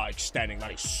have to start extending.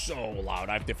 That is so loud.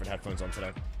 I have different headphones on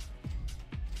today.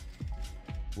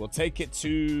 We'll take it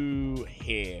to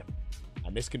here.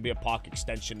 And this can be a park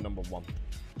extension number 1.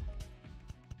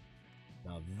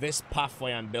 Now, this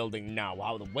pathway I'm building now,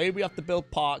 the way we have to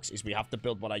build parks is we have to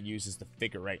build what I use as the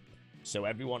figure 8. So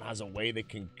everyone has a way they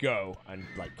can go and,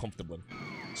 like, comfortably.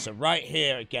 So right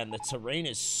here, again, the terrain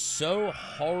is so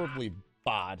horribly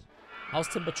bad. How's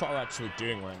Timber Trotter actually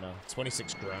doing right now?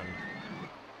 26 grand.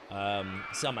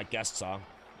 See how my guests are.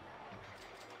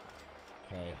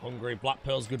 Okay, Hungry. Black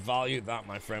Pearl's good value. That,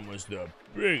 my friend, was the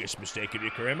biggest mistake of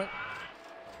your career, mate.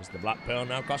 Because the Black Pearl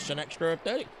now costs an extra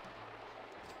 30.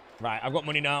 Right, I've got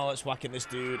money now. Let's whack in this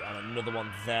dude. And another one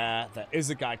there. There is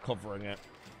a guy covering it.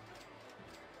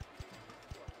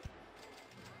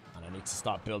 And I need to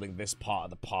start building this part of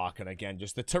the park. And again,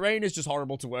 just the terrain is just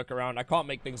horrible to work around. I can't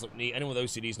make things look neat. Anyone with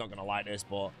OCD is not going to like this,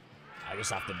 but I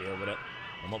just have to deal with it.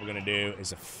 And what we're going to do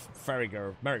is a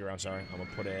merry-go-round, sorry. I'm going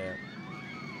to put it...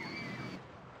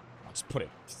 I'll just put it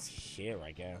here,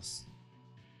 I guess.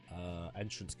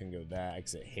 Entrance can go there,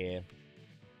 exit here.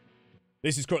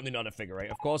 This is currently not a figure eight,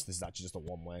 of course. This is actually just a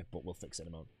one-way, but we'll fix it in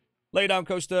a moment. Laydown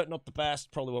coaster, not the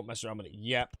best. Probably won't mess around with it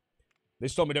yet.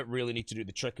 This time we don't really need to do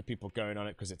the trick of people going on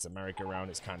it because it's a merry-go-round.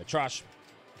 It's kind of trash.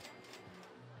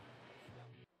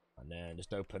 And then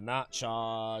just open that.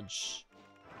 Charge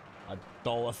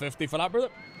 $1.50 for that, brother.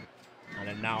 And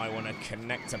then now I want to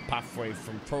connect a pathway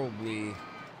from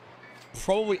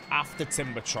probably after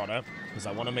Timber Trotter, because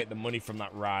I want to make the money from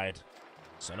that ride.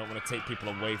 So I don't want to take people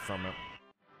away from it.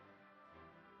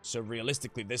 So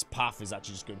realistically, this path is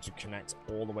actually just going to connect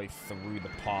all the way through the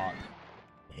park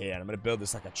here. And I'm going to build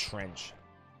this like a trench.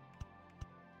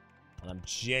 And I'm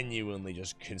genuinely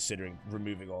just considering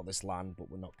removing all this land, but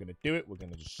we're not going to do it. We're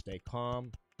going to just stay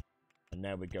calm. And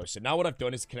there we go. So now what I've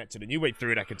done is connected a new way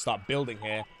through it. I can start building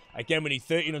here. Again, we need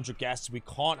 1,300 guests. We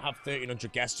can't have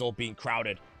 1,300 guests all being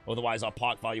crowded. Otherwise, our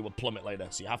park value will plummet later.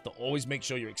 So you have to always make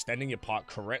sure you're extending your park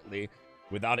correctly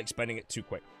without expanding it too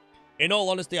quick. In all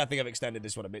honesty, I think I've extended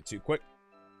this one a bit too quick.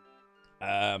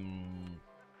 But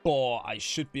I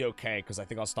should be okay because I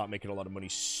think I'll start making a lot of money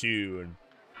soon.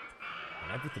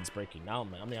 And everything's breaking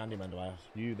down, man. How many handyman do I have?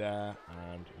 You there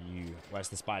and you. Where's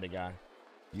the spider guy?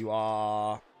 You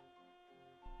are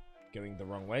going the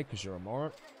wrong way because you're a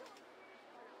moron.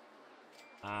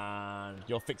 And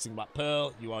you're fixing Black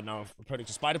Pearl. You are now reporting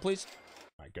to spider, please.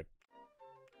 All right, good.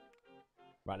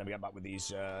 Right, let me get back with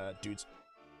these dudes.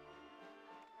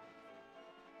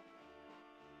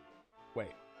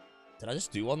 Wait, did I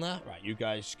just do one there? Right, you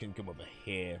guys can come over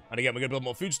here. And again, we're going to build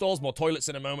more food stalls, more toilets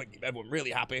in a moment. Keep everyone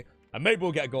really happy. And maybe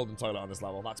we'll get a golden toilet on this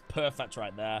level. That's perfect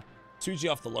right there. 2G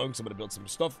off the loan, because I'm going to build some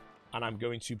stuff. And I'm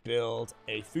going to build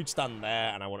a food stand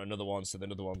there. And I want another one, so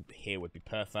another one here would be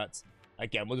perfect.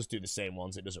 Again, we'll just do the same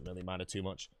ones. It doesn't really matter too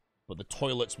much. But the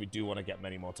toilets, we do want to get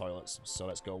many more toilets. So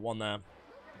let's go one there. I'm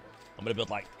going to build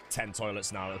like 10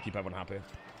 toilets now. It'll keep everyone happy.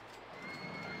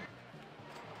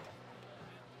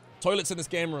 Toilets in this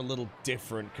game are a little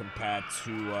different compared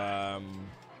to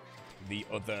the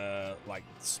other, like,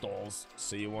 stalls.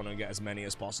 So you want to get as many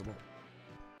as possible.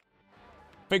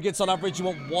 I think it's on average you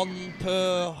want one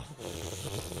per,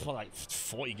 like,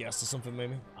 40 guests or something,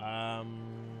 maybe.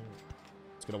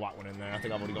 It's going to whack one in there. I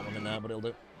think I've already got one in there, but it'll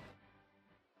do.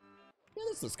 Yeah,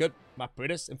 this looks good. Map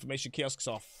British. Information kiosks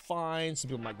are fine. Some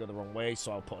people might go the wrong way,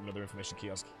 so I'll put another information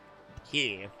kiosk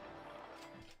here.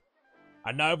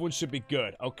 And now everyone should be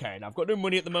good. Okay, now I've got no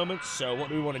money at the moment, so what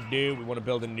do we want to do? We want to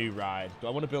build a new ride. Do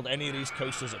I want to build any of these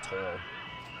coasters at all?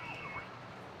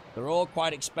 They're all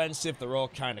quite expensive. They're all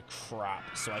kind of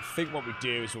crap. So I think what we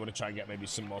do is we want to try and get maybe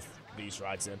some more of these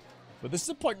rides in. But this is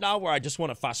a point now where I just want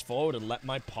to fast forward and let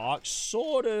my park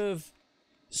sort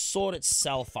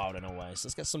itself out in a way. So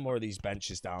let's get some more of these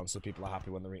benches down so people are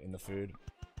happy when they're eating the food,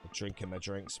 or drinking their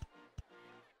drinks.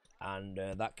 And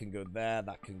that can go there,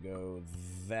 that can go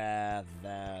there,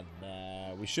 there,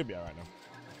 there. We should be alright now.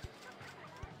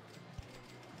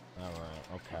 Alright,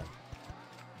 okay.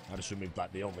 I just removed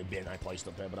like the only bin I placed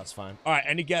up here, but that's fine. Alright,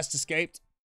 any guests escaped?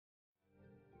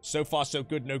 So far, so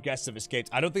good. No guests have escaped.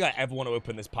 I don't think I ever want to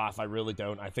open this path. I really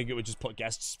don't. I think it would just put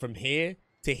guests from here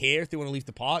to here if they want to leave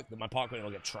the park. Then my park will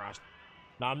get trashed.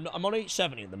 Now, I'm on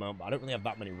 870 at the moment, but I don't really have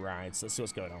that many rides. Let's see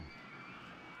what's going on.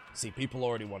 See, people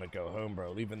already want to go home,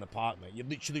 bro. Leaving the park, mate. You're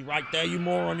literally right there, you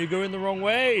moron. You're going the wrong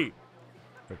way.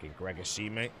 Freaking Gregor C,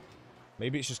 mate.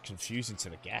 Maybe it's just confusing to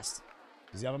the guest.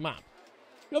 Does he have a map?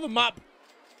 You have a map?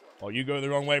 Oh, you go the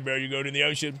wrong way, bro. You're going in the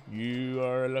ocean. You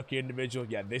are a lucky individual.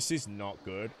 Yeah, this is not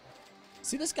good.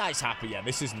 See, this guy's happy. Yeah,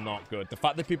 this is not good. The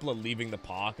fact that people are leaving the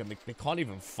park and they can't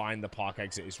even find the park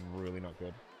exit is really not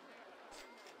good.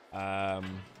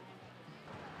 I'm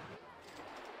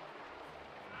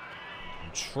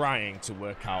trying to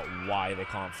work out why they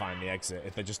can't find the exit.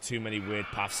 If there are just too many weird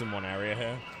paths in one area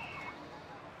here.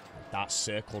 Like that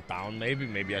circle down, maybe.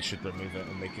 Maybe I should remove it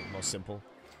and make it more simple.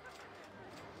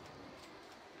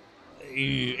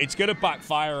 It's going to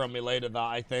backfire on me later, that,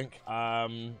 I think.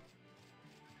 And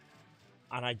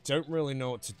I don't really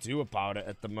know what to do about it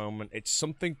at the moment. It's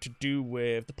something to do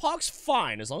with... The park's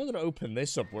fine. As long as I don't open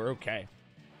this up, we're okay.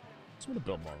 So I'm going to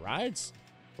build more rides.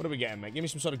 What are we getting, mate? Give me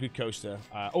some sort of good coaster.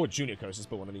 Oh, a junior coaster. Let's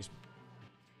build one of these.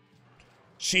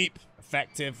 Cheap,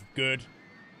 effective, good.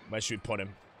 Where should we put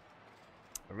him?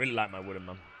 I really like my wooden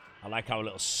man. I like how a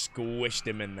little squished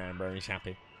him in there, bro. He's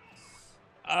happy.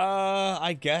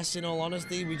 I guess, in all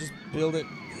honesty, we just build it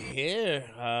here.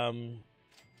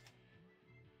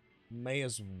 May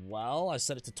as well. I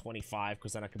set it to 25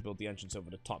 because then I can build the entrance over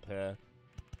the top here.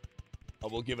 I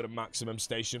will give it a maximum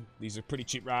station. These are pretty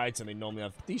cheap rides and they normally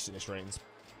have decentish ratings.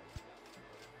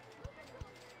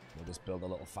 We'll just build a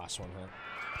little fast one here.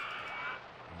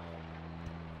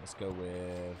 Let's go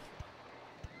with...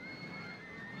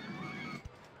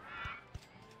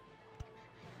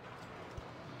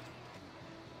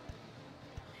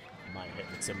 Might hit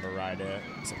the timber ride here.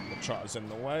 Some of the trotters in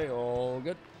the way. All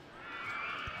good.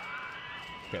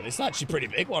 Okay, this is actually pretty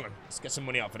big one. Let's get some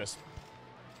money out for this.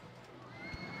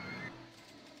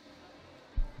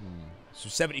 So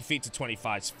 70 feet to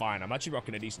 25 is fine. I'm actually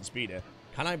rocking a decent speed here.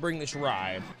 Can I bring this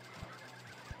ride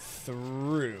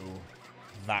through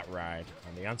that ride?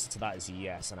 And the answer to that is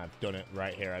yes, and I've done it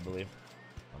right here, I believe.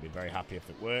 I'll be very happy if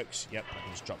it works. Yep, I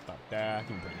can just drop that there. I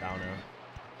can put it down now.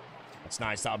 That's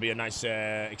nice. That'll be a nice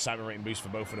excitement rating boost for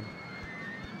both of them.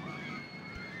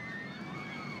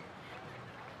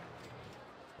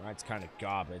 Ride's kind of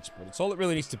garbage, but it's all it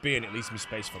really needs to be, and it leaves me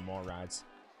space for more rides.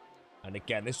 And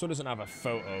again, this one doesn't have a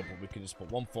photo, but we can just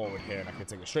put one forward here, and I can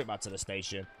take it straight back to the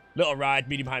station. Little ride,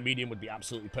 medium, high, medium would be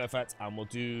absolutely perfect. And we'll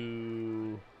do...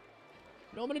 You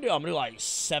know what I'm going to do? I'm going to do like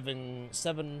seven,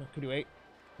 could do 8.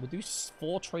 We'll do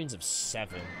 4 trains of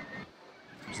 7.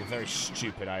 Which is a very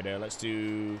stupid idea. Let's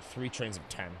do 3 trains of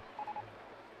 10.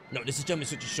 No, this is generally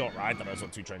such a short ride that I just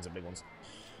want 2 trains of big ones.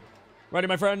 Ready,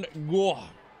 my friend? Go.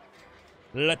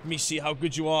 Let me see how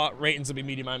good you are. Ratings will be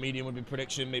medium, high, medium would be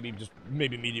prediction. Maybe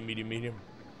medium, medium, medium.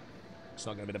 It's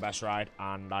not going to be the best ride.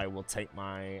 And I will take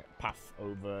my path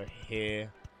over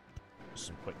here. Just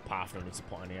some quick path. No need to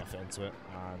put any effort into it.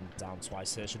 And down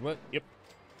twice here should work. Yep.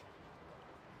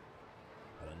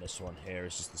 And then this one here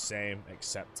is just the same,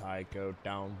 except I go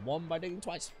down 1 by digging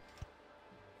twice.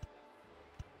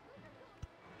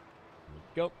 There we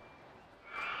go.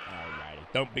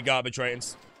 Alrighty. Don't be garbage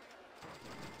ratings.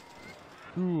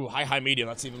 Ooh, high, high, medium.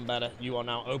 That's even better. You are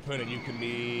now open, and you can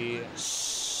be...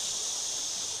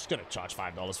 Gonna charge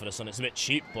 $5 for this one. It's a bit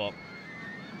cheap, but...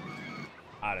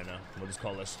 I don't know. We'll just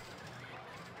call this.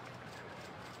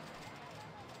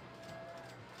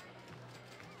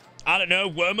 I don't know.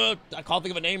 Wormer? I can't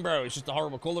think of a name, bro. It's just a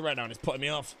horrible color right now, and it's putting me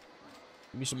off.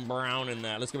 Give me some brown in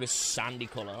there. Let's go with a sandy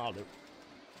color. I'll do.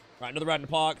 Right, another ride in the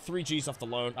park. 3 Gs off the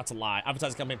loan. That's a lie.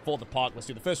 Advertising campaign for the park. Let's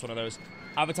do the first one of those.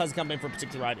 Advertising campaign for a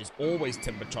particular ride is always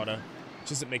Timber Trotter,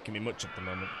 which isn't making me much at the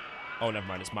moment. Oh, never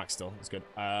mind. It's max still. That's good.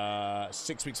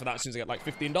 6 weeks for that as soon as I get like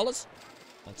 $15.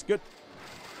 That's good.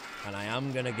 And I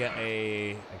am going to get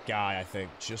a guy, I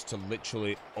think, just to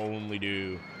literally only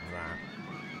do that.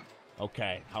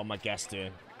 Okay, how am I guess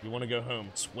doing? You want to go home?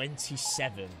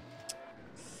 27.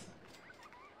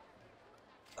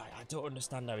 I don't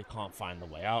understand how he can't find the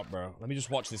way out, bro. Let me just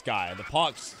watch this guy. The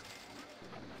park's...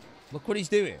 Look what he's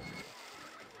doing.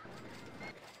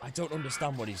 I don't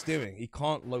understand what he's doing. He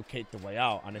can't locate the way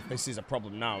out. And if this is a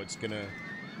problem now, it's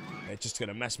just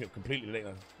gonna mess me up completely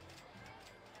later.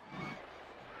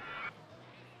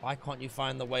 Why can't you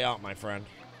find the way out, my friend?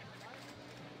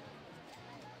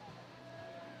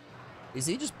 Is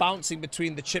he just bouncing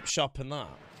between the chip shop and that?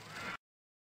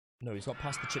 No, he's got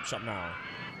past the chip shop now.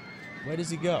 Where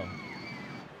does he go?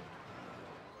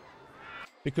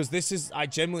 Because this is... I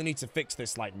genuinely need to fix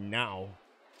this, like, now.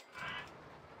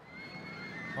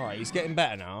 Alright, he's getting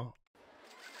better now.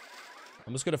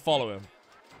 I'm just gonna follow him.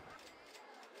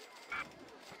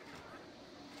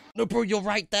 No, bro, you're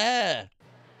right there!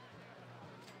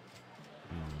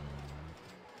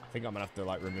 I think I'm gonna have to,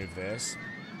 like, remove this.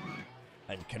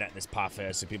 And connect this path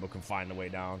here so people can find the way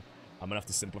down. I'm gonna have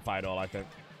to simplify it all, I think.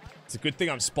 It's a good thing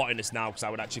I'm spotting this now, because I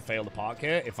would actually fail the park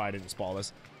here if I didn't spot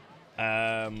this.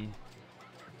 Right.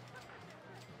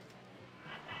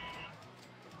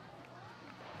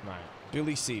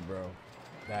 Billy C, bro.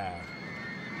 There.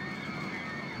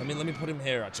 Let me put him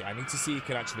here, actually. I need to see if he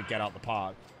can actually get out the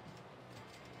park.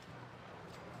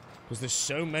 Because there's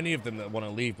so many of them that want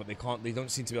to leave, but they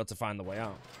don't seem to be able to find the way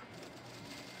out.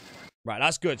 Right,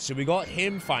 that's good. So we got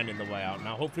him finding the way out.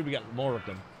 Now, hopefully we get more of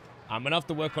them. I'm going to have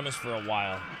to work on this for a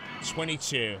while.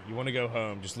 22. You want to go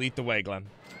home. Just lead the way, Glenn.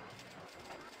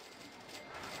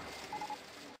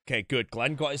 Okay, good.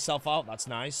 Glenn got himself out. That's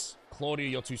nice. Claudia,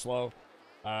 you're too slow.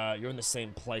 You're in the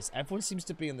same place. Everyone seems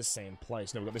to be in the same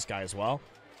place. No, we've got this guy as well.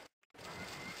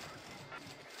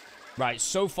 Right,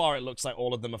 so far it looks like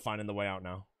all of them are finding the way out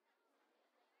now.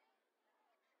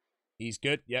 He's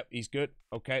good. Yep, he's good.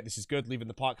 Okay, this is good. Leaving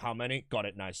the park. How many? Got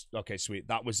it. Nice. Okay, sweet.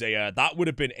 That was a, that would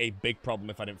have been a big problem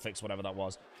if I didn't fix whatever that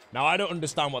was. Now, I don't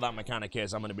understand what that mechanic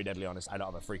is. I'm going to be deadly honest. I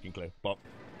don't have a freaking clue. But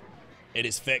it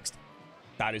is fixed.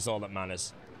 That is all that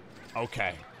matters.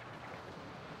 Okay.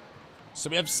 So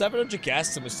we have 700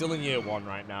 guests, and we're still in year 1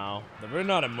 right now. They're running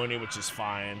out of money, which is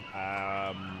fine.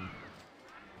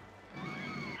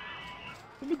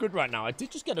 We're good right now. I did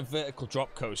just get a vertical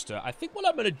drop coaster. I think what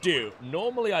I'm going to do,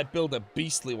 normally I build a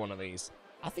beastly one of these.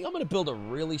 I think I'm going to build a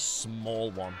really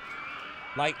small one.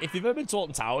 Like, if you've ever been to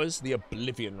Alton Towers, the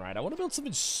Oblivion ride, I want to build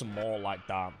something small like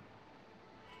that.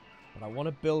 But I want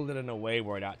to build it in a way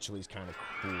where it actually is kind of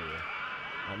cool.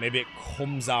 Like maybe it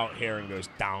comes out here and goes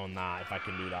down that, if I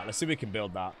can do that. Let's see if we can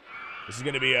build that. This is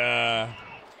going to be,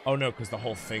 oh no, because the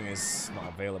whole thing is not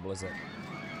available, is it?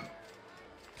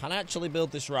 Can I actually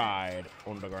build this ride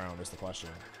underground is the question.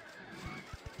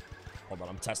 Hold on,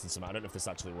 I'm testing some. I don't know if this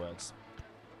actually works.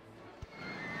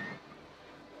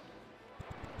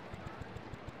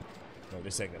 No,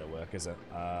 this ain't gonna work, is it?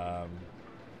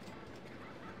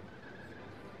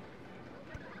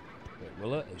 Wait,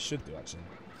 will it? It should do, actually.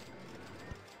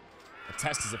 The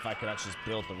test is if I could actually just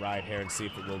build the ride here and see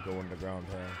if it will go underground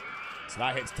here. So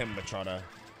that hits Timber Trotter.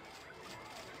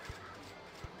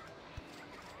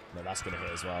 No, that's going to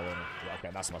hit as well, won't it? Yeah, okay,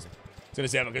 that's massive. I was going to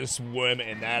say, I'm going to swarm it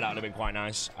in there. That would have been quite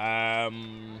nice.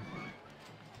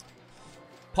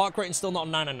 Park rating still not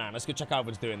on 9 and 9. Let's go check out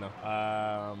what everyone's doing,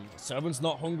 though. So everyone's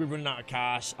not hungry, running out of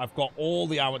cash. I've got all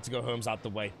the hour to go homes out the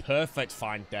way. Perfect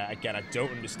find there. Again, I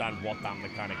don't understand what that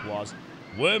mechanic was.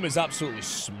 Worm is absolutely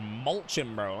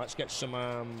smulching, bro. Let's get some,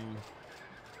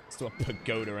 let's do a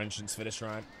pagoda entrance for this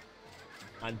ride.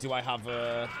 And do I have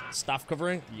a staff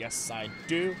covering? Yes, I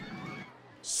do.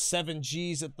 7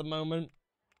 Gs at the moment.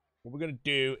 What we're going to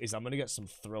do is I'm going to get some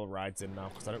thrill rides in now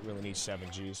because I don't really need 7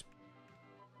 Gs.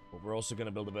 But we're also going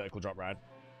to build a vertical drop ride.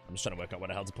 I'm just trying to work out where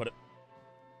the hell to put it.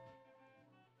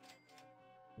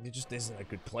 It just isn't a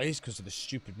good place because of the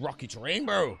stupid rocky terrain,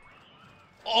 bro.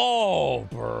 Oh,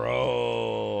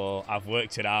 bro. I've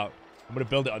worked it out. I'm going to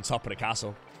build it on top of the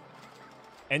castle.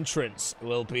 Entrance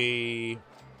will be...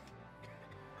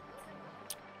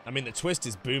 I mean, the twist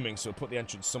is booming, so we'll put the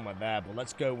entrance somewhere there. But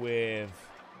let's go with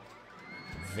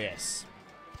this.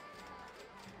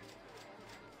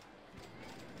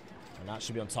 And that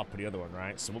should be on top of the other one,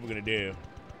 right? So what we're going to do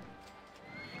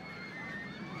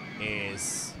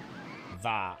is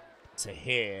that to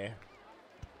here.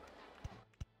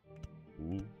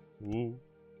 Ooh, ooh.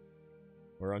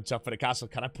 We're on top of the castle.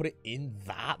 Can I put it in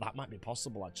that? That might be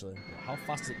possible, actually. How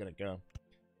fast is it going to go?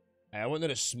 I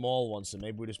wanted a small one, so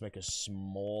maybe we just make a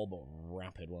small but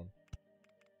rapid one.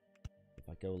 If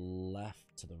I go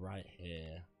left to the right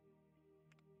here.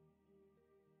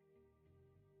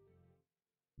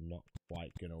 Not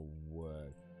quite gonna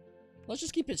work. Let's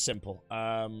just keep it simple.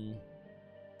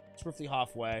 It's roughly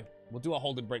halfway. We'll do a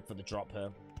holding break for the drop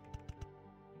here.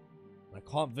 I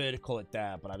can't vertical it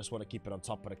there, but I just want to keep it on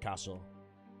top of the castle.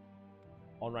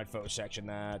 On-ride photo section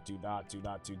there. Do that, do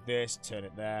that, do this. Turn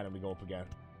it there, and we go up again.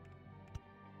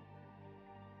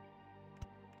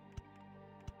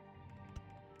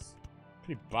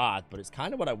 Pretty bad, but it's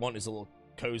kind of what I want is a little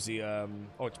cozy, oh,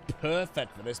 it's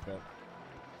perfect for this bit.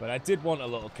 But I did want a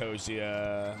little cozy,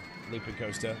 looping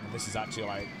coaster, and this is actually,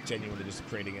 like, genuinely just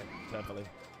creating it perfectly.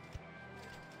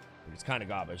 But it's kind of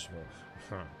garbage,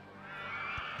 but...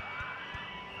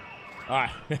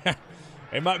 Alright.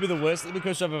 It might be the worst looping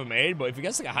coaster I've ever made, but if it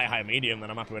gets, like, a high, medium,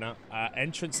 then I'm happy with that.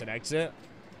 Entrance and exit.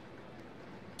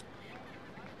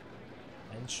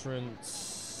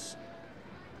 Entrance...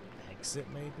 Exit,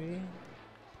 maybe?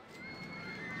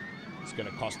 It's going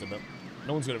to cost a bit.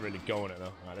 No one's going to really go on it,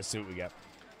 though. Alright, let's see what we get.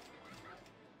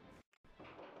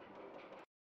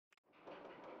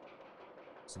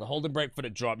 So the holding break for the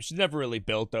drop. You should never really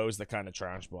build those. They're kind of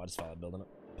trash, but I just felt like building it.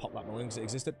 Pop that balloon because it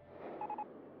existed.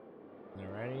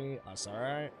 Alrighty. That's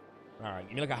alright. Alright,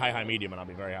 give me like a high, medium, and I'll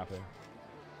be very happy.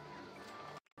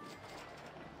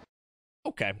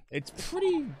 Okay. It's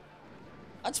pretty...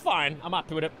 That's fine. I'm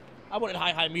happy with it. I wanted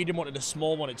high, medium, wanted a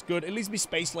small one. It's good. It leaves me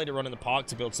space later on in the park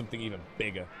to build something even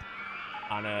bigger.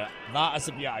 And that, as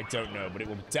of yet, I don't know. But it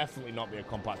will definitely not be a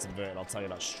compact inverted. I'll tell you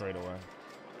that straight away.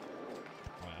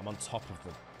 Right, I'm on top of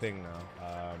the thing now.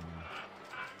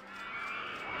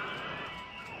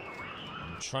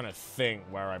 I'm trying to think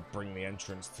where I bring the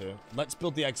entrance to. Let's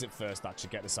build the exit first,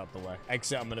 actually. Get this out the way.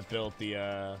 Exit, I'm going to build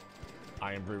the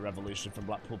Iron Brew Revolution from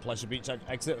Blackpool Pleasure Beach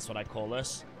exit. That's what I call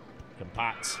this.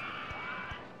 Compact,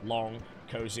 long,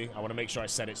 cozy. I want to make sure I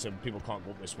set it so people can't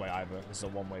go up this way either. This is a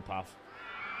one-way path.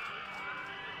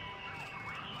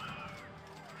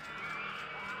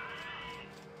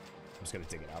 I'm just going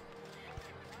to dig it out.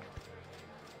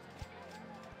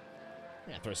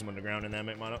 Yeah, throw some underground in there,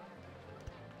 make mine up.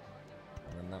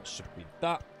 And then that should be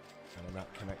that. And then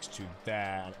that connects to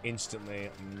there. And instantly,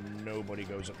 nobody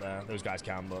goes up there. Those guys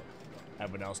can, but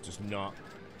everyone else does not.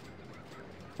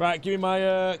 Right, give me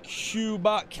my queue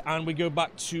back. And we go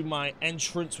back to my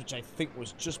entrance, which I think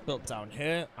was just built down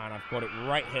here. And I've got it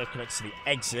right here connected to the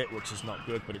exit, which is not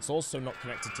good. But it's also not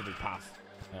connected to the path.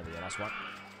 There we go, that's one.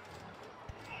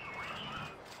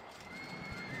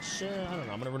 Sure, I don't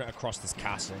know. I'm going to run it across this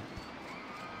castle.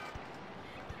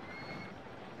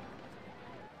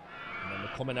 And then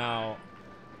we're coming out.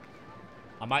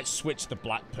 I might switch the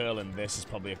black pearl in this is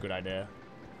probably a good idea.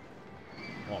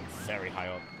 Oh, I'm very high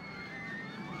up.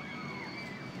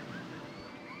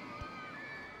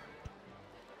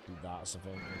 Do that or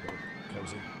something.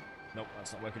 Cozy. Nope,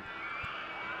 that's not working.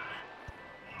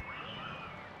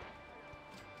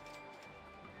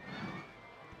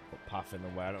 Footpath in the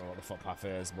way. I don't know what the footpath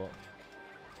is, but...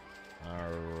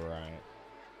 Alright.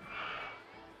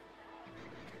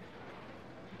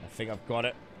 I think I've got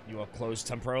it. You are closed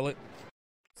temporarily.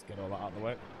 Let's get all that out of the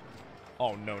way.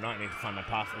 Oh no, now I need to find my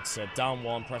path. It's down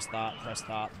one, press that,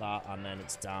 that, and then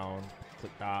it's down.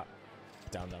 Click that.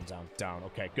 Down, down, down, down.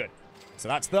 Okay, good. So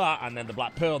that's that, and then the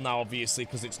Black Pearl now, obviously,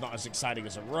 because it's not as exciting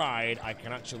as a ride, I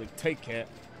can actually take it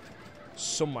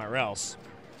somewhere else.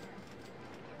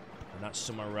 And that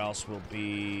somewhere else will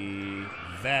be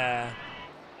there,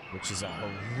 which is a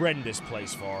horrendous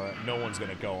place for it. No one's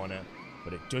going to go on it,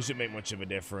 but it doesn't make much of a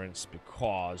difference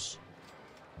because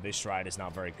this ride is now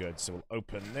very good. So we'll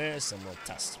open this and we'll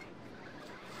test.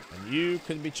 And you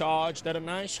can be charged at a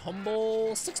nice,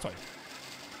 humble 620.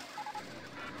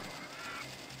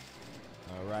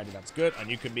 Alrighty, that's good. And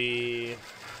you can be...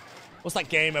 What's that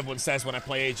game everyone says when I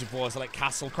play Age of Wars? Like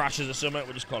Castle Crashers or something?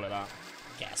 We'll just call it that.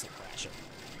 Castle Crasher.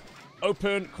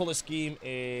 Open. Color scheme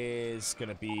is going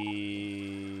to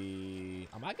be...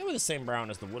 I might go with the same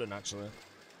brown as the wooden, actually.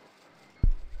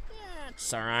 Yeah,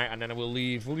 it's alright. And then we'll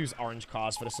use orange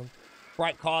cars for this one.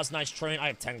 Bright cars, nice train. I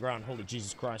have 10 grand. Holy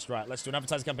Jesus Christ. Right, let's do an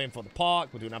advertising campaign for the park.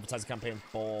 We'll do an advertising campaign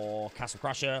for Castle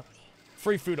Crasher.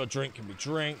 Free food or drink can be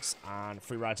drinks, and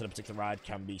free rides on a particular ride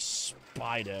can be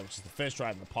Spider, which is the first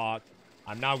ride in the park.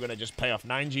 I'm now going to just pay off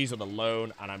 9 Gs on the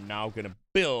loan, and I'm now going to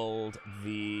build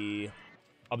the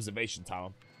observation tower.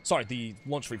 Sorry, the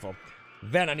launch freeform.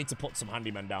 Then I need to put some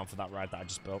handymen down for that ride that I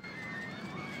just built.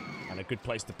 And a good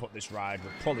place to put this ride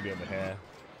would probably be over here.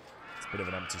 It's a bit of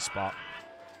an empty spot.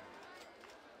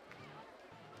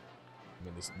 I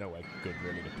mean, there's nowhere good,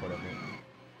 really, to put it.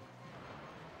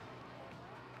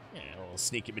 Yeah, I'll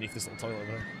sneak it beneath this little toilet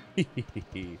over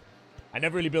there. I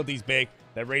never really build these big.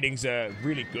 Their ratings are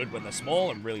really good when they're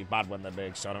small and really bad when they're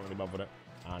big, so I don't really bother with it.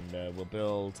 And we'll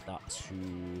build that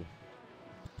to...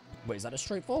 Wait, is that a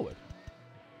straightforward?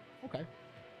 Okay.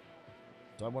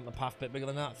 Do I want the path a bit bigger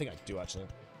than that? I think I do, actually.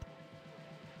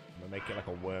 I'm going to make it like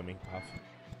a wormy path.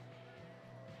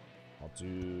 I'll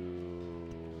do...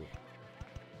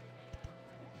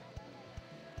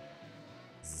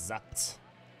 That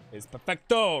is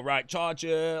perfecto. Right,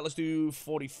 charger. Let's do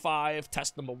 45.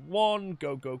 Test number 1.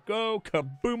 Go, go, go.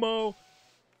 Kaboomo.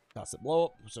 That's it. Blow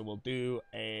up. So we'll do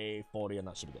a 40, and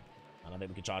that should be good. And I think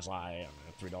we can charge like, I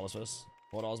don't know, $3 for this.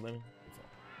 $4 maybe?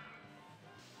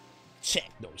 Check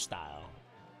no style.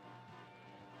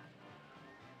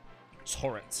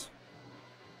 Turret.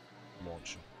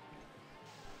 Launch.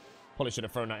 Probably should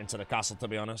have thrown that into the castle, to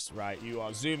be honest. Right, you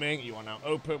are zooming. You are now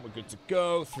open. We're good to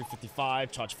go.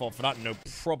 355. Charge 4 for that. No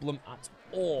problem at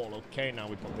all. Okay, now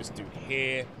we put this dude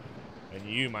here. And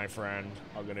you, my friend,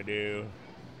 are going to do...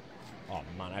 Oh,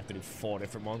 man, I have to do 4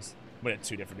 different ones. I'm going to get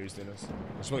 2 different dudes doing this.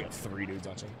 I should really get 3 dudes,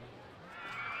 actually.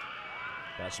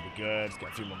 That should be good. Let's get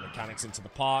a few more mechanics into the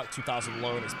park. 2,000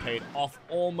 loan is paid off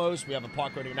almost. We have a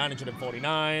park rating of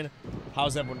 949.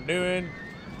 How's everyone doing?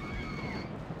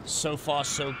 So far,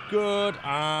 so good.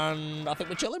 And I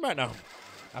think we're chilling right now.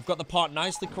 I've got the park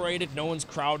nicely created. No one's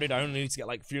crowded. I only need to get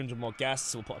like a few hundred more guests.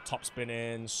 So we'll put a top spin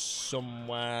in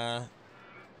somewhere.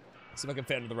 Let's see if I can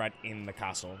fit another ride in the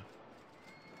castle.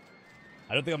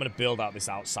 I don't think I'm going to build out this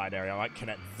outside area. I might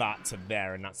connect that to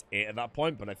there, and that's it at that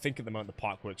point. But I think at the moment the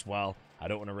park works well. I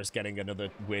don't want to risk getting another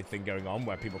weird thing going on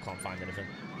where people can't find anything.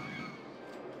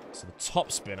 So the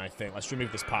top spin, I think. Let's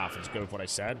remove this path and just go with what I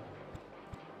said.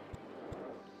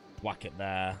 Whack it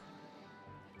there.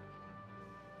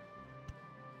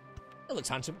 It looks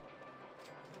handsome.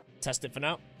 test it for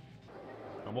now.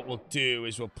 And what we'll do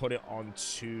is we'll put it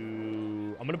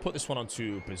onto... I'm going to put this one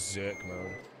onto Berserk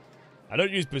mode. I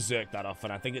don't use Berserk that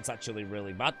often. I think it's actually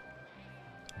really bad.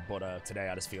 But today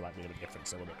I just feel like making a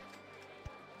difference a little bit.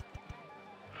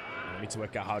 I need to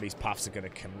work out how these paths are going to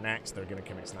connect. They're going to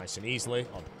connect nice and easily.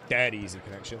 Oh, dead easy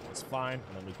connection. That's fine.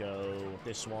 And then we go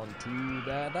this one to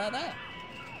there.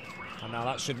 And now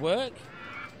that should work.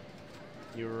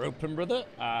 You're open, brother.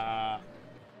 I'm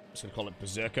just going to call it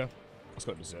Berserker. Let's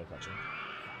call it Berserk, actually.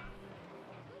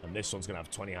 And this one's going to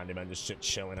have 20 handymen just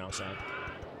chilling outside.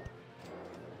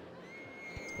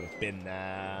 Put a bin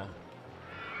there.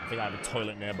 I think I have a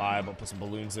toilet nearby, but put some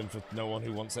balloons in for no one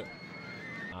who wants it.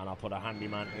 And I'll put a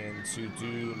handyman in to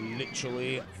do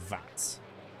literally that.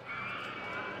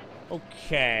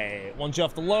 Okay. 1G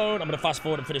off the loan. I'm going to fast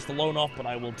forward and finish the loan off, but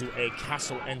I will do a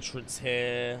castle entrance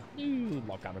here. Ooh,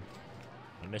 log cabin.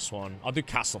 And this one. I'll do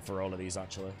castle for all of these,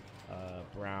 actually.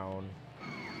 Brown.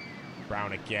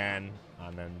 Brown again.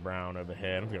 And then brown over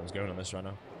here. I don't think I was going on this right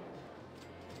now.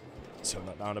 Turn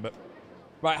that down a bit.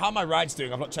 Right, how are my rides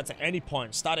doing? I've not checked at any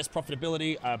point. Status,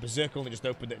 profitability. Berserk only just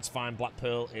opened it. It's fine. Black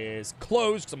Pearl is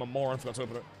closed because I'm a moron. Forgot to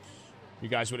open it. You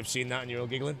guys would have seen that and you're all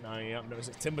giggling. Yeah, noticed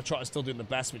it. Timber Trotter is still doing the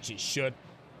best, which it should.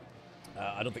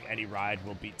 I don't think any ride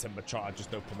will beat Timber Trotter.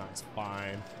 Just open that. It's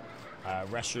fine.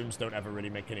 Restrooms don't ever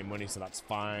really make any money, so that's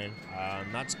fine.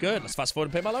 That's good. Let's fast forward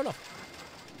and pay my loan off.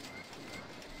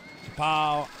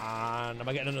 Pow. And am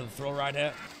I getting another thrill ride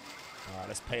here? Alright,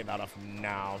 let's pay that off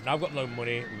now. Now I've got no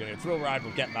money. We're going to thrill ride.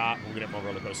 We'll get that. We're going to get more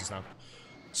roller coasters now.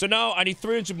 So now I need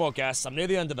 300 more guests. I'm near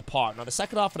the end of the park. Now the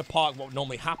second half of the park, what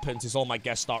normally happens is all my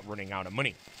guests start running out of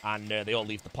money. And they all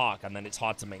leave the park. And then it's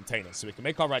hard to maintain it. So we can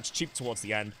make our rides cheap towards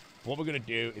the end. What we're going to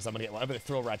do is I'm going to get whatever the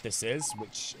thrill ride this is,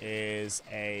 which is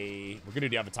a... We're going to do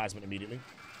the advertisement immediately.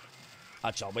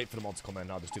 Actually, I'll wait for them all to come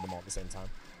in. I'll just do them all at the same time.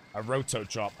 A roto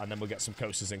drop, and then we'll get some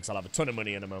coasters in because I'll have a ton of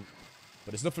money in a moment.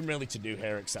 But there's nothing really to do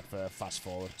here except for fast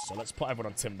forward. So let's put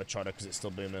everyone on Timber Trotter because it's still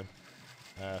booming.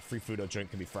 Free food or drink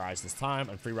can be fries this time.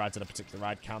 And free rides on a particular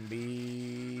ride can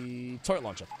be turret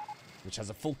launcher, which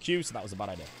has a full queue, so that was a bad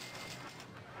idea.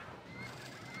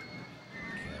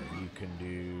 Okay, you can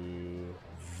do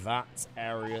that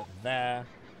area there.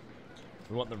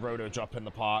 We want the roto drop in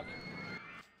the park.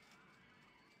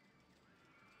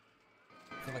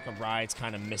 I feel like a ride's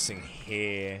kind of missing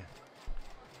here.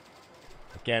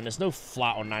 Again, there's no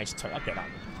flat or nice turret. Okay, that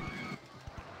one.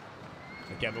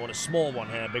 Again, we want a small one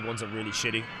here. Big ones are really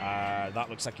shitty. That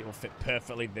looks like it will fit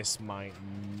perfectly. This might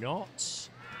not.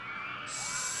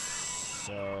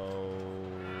 So,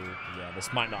 yeah,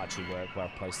 this might not actually work where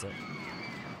I placed it.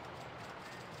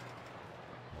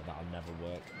 Oh, that'll never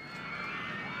work.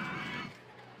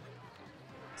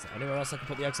 Is there anywhere else I can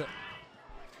put the exit?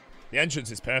 The entrance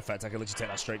is perfect. I can literally take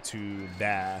that straight to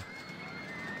there.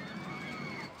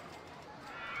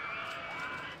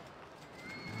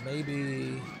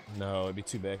 Maybe... No, it'd be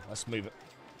too big. Let's move it.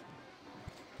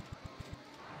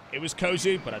 It was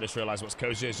cozy, but I just realized what's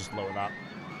cozy is just lower that.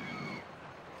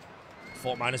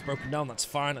 Fort Mine is broken down. That's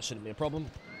fine. That shouldn't be a problem.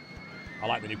 I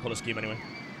like the new color scheme anyway.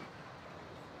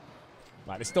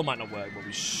 Right, this still might not work, but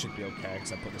we should be okay.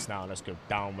 Because I put this now and let's go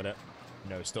down with it.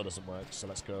 No, it still doesn't work. So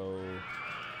let's go...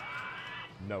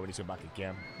 No, we need to go back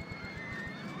again.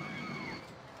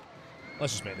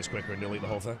 Let's just make this quicker and delete the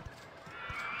whole thing.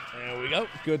 There we go.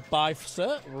 Goodbye,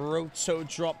 sir. Roto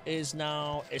drop is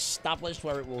now established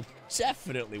where it will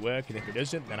definitely work. And if it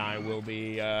doesn't, then I will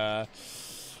be,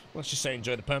 let's just say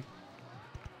enjoy the pump.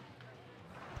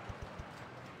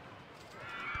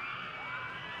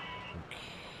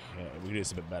 Okay, we can do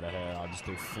this a bit better here. I'll just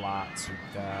do flat to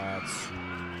that to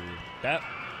that.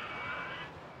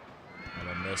 And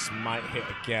then this might hit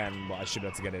again, but I should be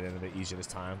able to get it in a bit easier this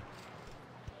time.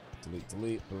 Delete,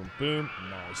 delete, boom, boom.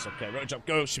 Nice. Okay, rotor drop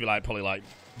go. Should be like probably like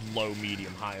low,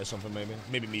 medium, high or something maybe.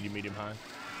 Maybe medium, medium, high.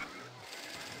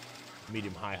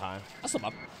 Medium, high, high. That's not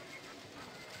bad.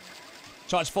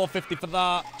 Charge $4.50 for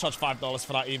that. Charge $5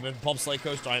 for that even. Bobsleigh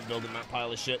coaster. I ain't building that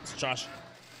pile of shit. It's trash.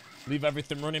 Leave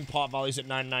everything running. Part value's at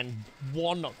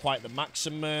 991. Not quite the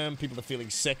maximum. People are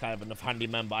feeling sick. I have enough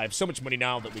handymen, but I have so much money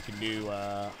now that we can do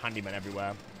handymen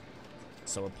everywhere.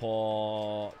 So we'll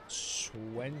put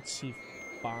 25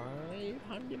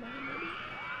 handyman maybe.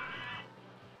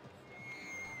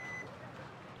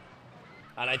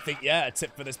 And I think, yeah, a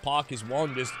tip for this park is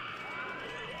one, just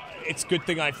it's a good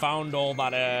thing I found all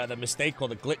that the mistake or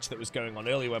the glitch that was going on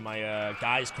earlier when my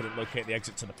guys couldn't locate the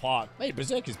exit to the park. Hey,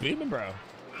 Berserk is booming, bro.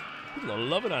 People are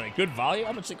loving it. Good value.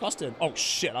 How much did it cost him? Oh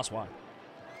shit, that's why.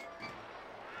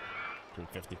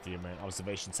 $3.50 for you, mate.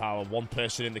 Observation tower. One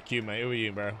person in the queue, mate. Who are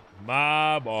you, bro?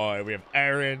 My boy. We have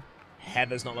Aaron.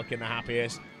 Heather's not looking the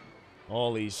happiest.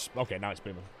 All these... Okay, now it's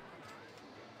booming.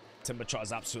 Timber Trot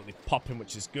is absolutely popping,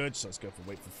 which is good. So let's go for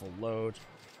wait for full load.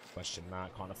 Question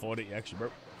that. Can't afford it. Yeah, actually, bro.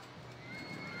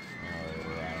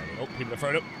 Alright. Oh, people are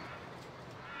throwing up.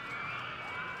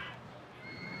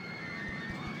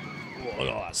 Oh,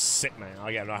 that's sick, man.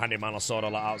 I'll get a handyman. I'll sort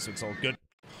all that out, so it's all good.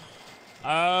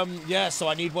 Yeah, so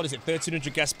I need, what is it,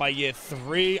 1,300 guests by year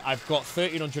 3. I've got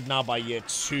 1,300 now by year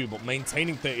 2, but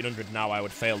maintaining 1,300 now, I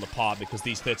would fail the part because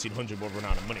these 1,300 will run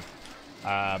out of money.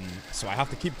 So I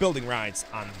have to keep building rides,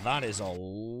 and that is a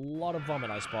lot of vomit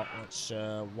I spot. Let's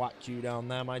whack you down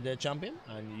there, my dear champion,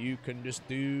 and you can just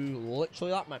do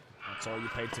literally that, man. That's all you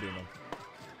paid to do, man.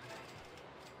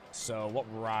 So what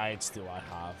rides do I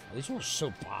have? These are all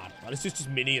so bad. This is just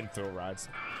mini and thrill rides.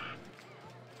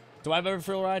 Do I have every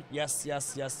thrill ride? Yes,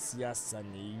 yes, yes, yes, and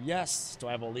yes. Do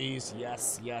I have all these?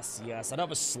 Yes, yes, yes. I don't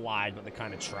have a slide, but they're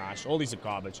kind of trash. All these are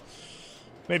garbage.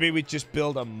 Maybe we just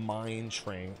build a mine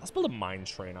train. Let's build a mine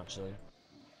train, actually.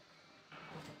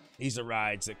 These are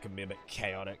rides that can be a bit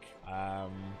chaotic. What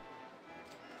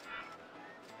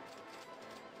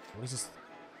is this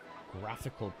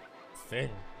graphical thing?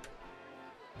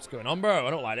 What's going on, bro? I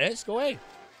don't like this. Go away. I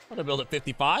want to build at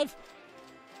 55.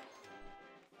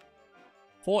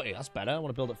 40, that's better. I want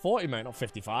to build at 40, mate, not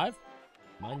 55.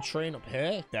 Mine train up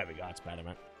here. There we go, that's better,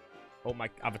 mate. Oh, my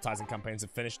advertising campaigns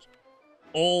have finished.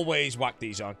 Always whack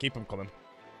these on. Keep them coming.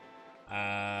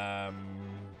 No,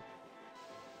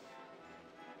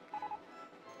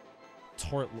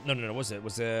 was it?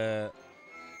 Was a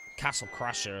Castle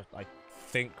Crasher, I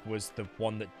think, was the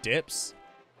one that dips?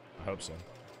 I hope so.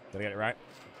 Did I get it right?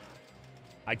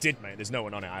 I did, mate. There's no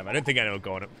one on it either. I don't think anyone would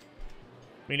go on it.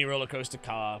 Mini roller coaster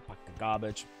car, pack of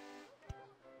garbage.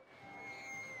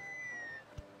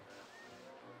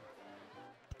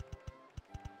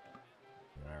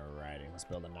 Alrighty, let's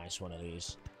build a nice one of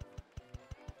these.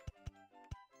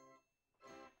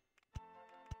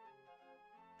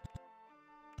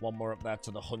 One more up there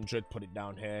to the 100, put it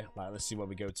down here. Like, let's see where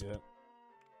we go to.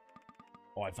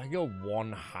 Oh, if I go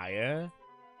one higher,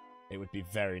 it would be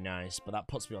very nice, but that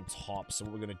puts me on top. So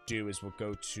what we're going to do is we'll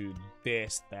go to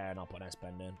this there, and I'll put an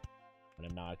S-bend in. And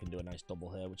then now I can do a nice double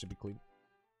here, which would be clean.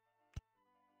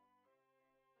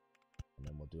 And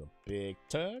then we'll do a big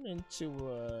turn into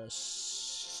a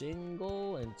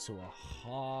single, into a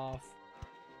half.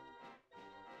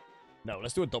 No,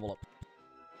 let's do a double up.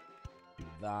 Do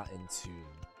that into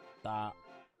that.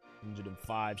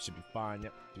 105 should be fine.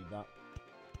 Yep, do that.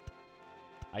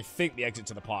 I think the exit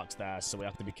to the park's there, so we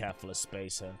have to be careful of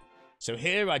space here. So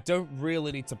here, I don't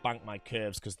really need to bank my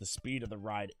curves because the speed of the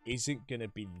ride isn't going to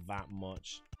be that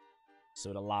much. So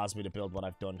it allows me to build what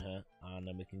I've done here. And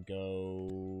then we can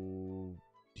go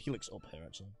helix up here,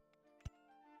 actually.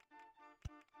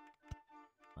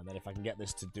 And then if I can get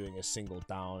this to doing a single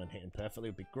down and hitting perfectly,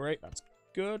 would be great. That's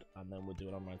good. And then we'll do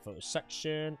an online photo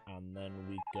section. And then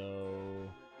we go...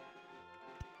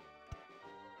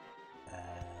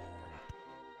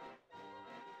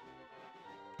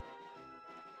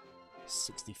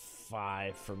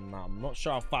 65 from that. I'm not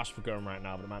sure how fast we're going right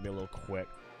now, but it might be a little quick.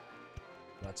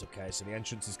 That's okay. So the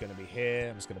entrance is going to be here.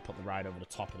 I'm just going to put the ride over the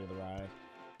top of the other ride.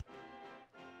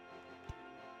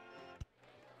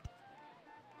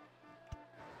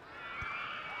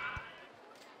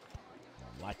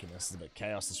 I'm liking this. This is a bit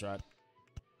chaos, this ride.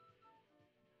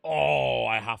 Oh,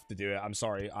 I have to do it. I'm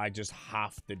sorry. I just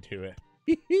have to do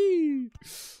it.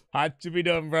 Had to be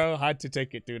done, bro. Had to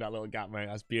take it through that little gap, mate.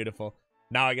 That's beautiful.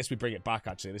 Now I guess we bring it back,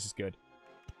 actually. This is good.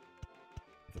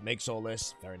 If it makes all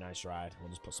this, very nice ride. We'll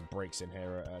just put some brakes in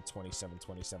here at 27,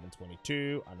 27,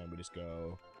 22. And then we just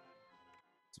go...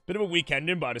 It's a bit of a weak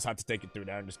ending, but I just had to take it through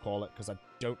there and just call it. Because I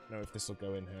don't know if this will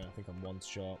go in here. I think I'm one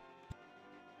short.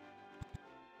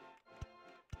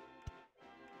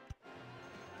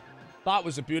 That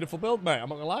was a beautiful build, mate. I'm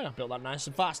not going to lie. I built that nice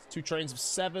and fast. 2 trains of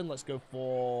 7. Let's go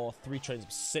for 3 trains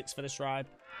of 6 for this ride.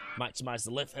 Maximize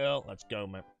the lift hill. Let's go,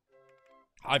 mate.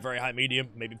 High, very high, medium.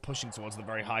 Maybe pushing towards the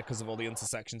very high because of all the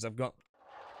intersections I've got.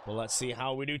 Well, let's see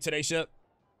how we do today, shit.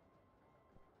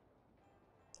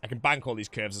 I can bank all these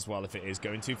curves as well if it is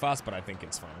going too fast, but I think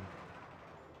it's fine.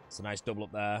 It's a nice double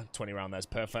up there. 20 around there is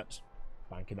perfect.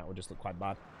 Banking that would just look quite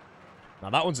bad. Now,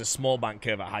 that one's a small bank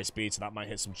curve at high speed, so that might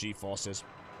hit some G-forces.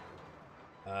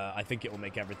 I think it will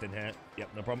make everything here. Yep,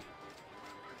 no problem.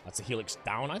 That's a helix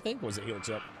down, I think, or was it helix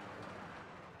up?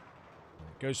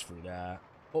 It goes through there.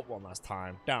 Up one last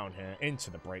time, down here, into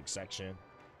the brake section.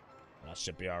 That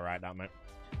should be alright, that, mate.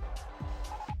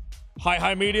 High,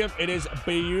 high, medium. It is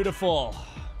beautiful.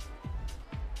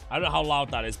 I don't know how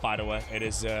loud that is, by the way. It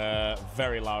is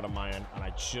very loud on my end, and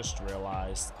I just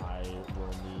realized I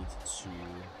will need to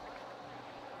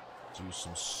Do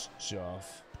some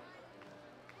stuff.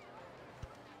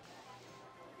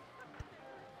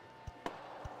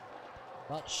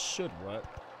 That should work.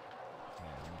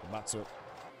 Go back to it.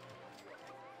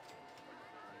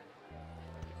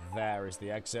 There is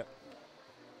the exit.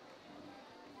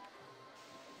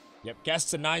 Yep,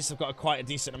 guests are nice. I've got quite a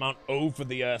decent amount over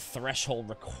the threshold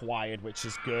required, which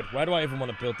is good. Where do I even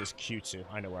want to build this queue to?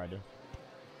 I know where I do.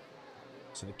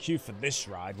 So the queue for this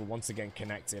ride will once again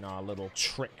connect in our little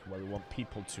trick where we want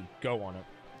people to go on it.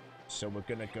 So we're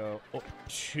going to go up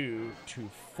to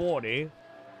 240,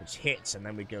 which hits, and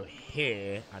then we go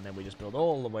here, and then we just build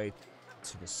all the way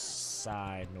to the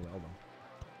side. No, hold on.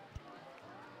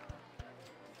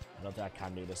 I don't think I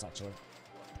can do this, actually.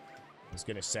 I was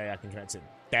going to say I can connect it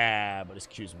there, but this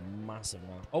queue's massive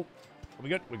now. Oh, are we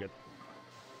good? We're good.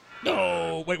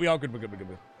 No! Wait, we are good. We're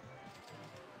good.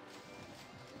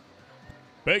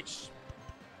 Peace.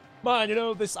 Man, you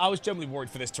know, I was generally worried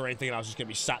for this terrain thing, and I was just going to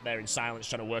be sat there in silence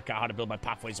trying to work out how to build my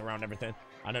pathways around everything.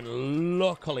 And then,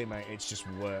 luckily, mate, it's just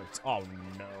worked. Oh,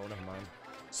 no, never mind.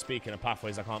 Speaking of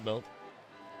pathways I can't build.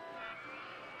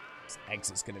 This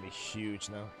exit's going to be huge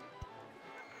now.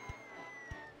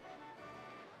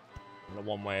 A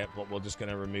one-way, but we're just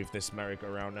going to remove this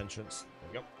merry-go-round entrance. There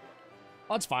we go.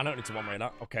 Oh, it's fine. I don't need to one-way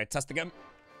that. Okay, test again.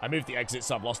 I moved the exit,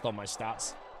 so I've lost all my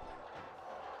stats.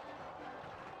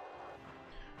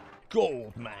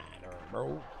 Gold miner,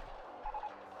 bro.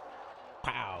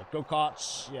 Pow.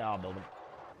 Go-karts. Yeah, I'll build them.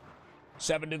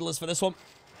 7 diddlers for this one.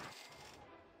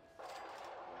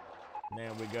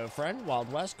 There we go, friend.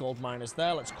 Wild West. Gold miners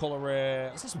there. Let's color it.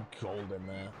 Let's get some gold in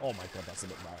there. Oh, my God. That's a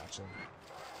bit right, actually.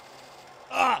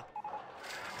 Ah!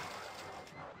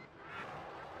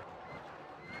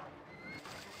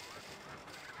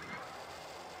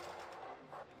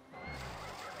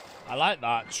 I like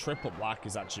that. Triple black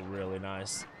is actually really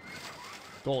nice.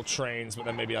 Gold trains, but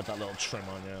then maybe add that little trim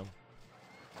on, yeah.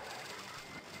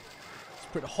 It's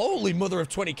pretty. Holy mother of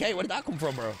 20k, where did that come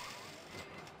from, bro?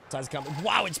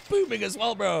 Wow, it's booming as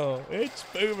well, bro. It's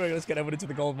booming. Let's get everyone into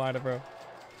the gold miner, bro.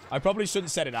 I probably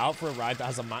shouldn't set it out for a ride that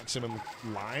has a maximum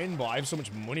line, but I have so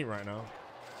much money right now.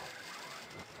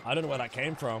 I don't know where that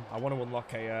came from. I want to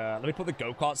unlock a... let me put the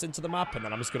go-karts into the map, and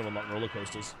then I'm just going to unlock roller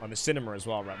coasters. And the cinema as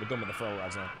well, right? We're done with the thrill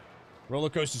rides now. Roller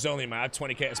coasters only, man. I have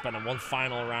 20k to spend on one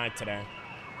final ride today.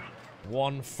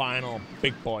 One final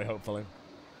big boy, hopefully.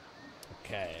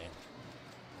 Okay.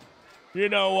 You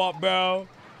know what, bro?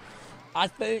 I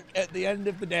think at the end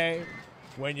of the day,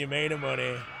 when you made the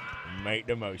money, make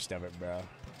the most of it, bro.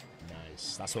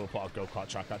 Nice. That's what we'll put our go-kart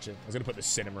track, actually. I was going to put the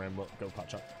cinema in, but go-kart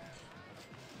track.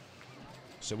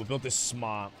 So we'll build this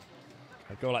smart.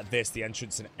 I go like this. The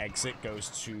entrance and exit goes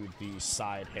to the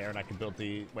side here, and I can build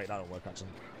the... Wait, that'll work, actually.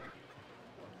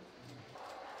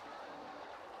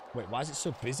 Wait, why is it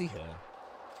so busy here?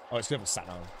 Oh, it's going to have a sat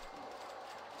down.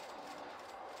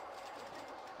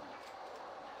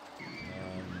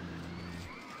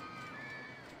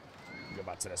 Go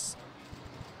back to this.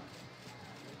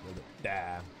 Build it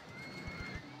there.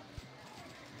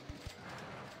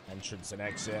 Entrance and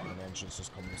exit, and the entrance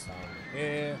just comes down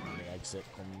here, and the exit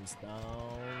comes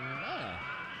down there.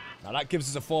 Now that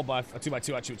gives us a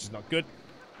 2x2 actually, which is not good.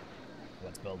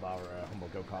 Let's build our humble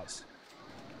go-karts.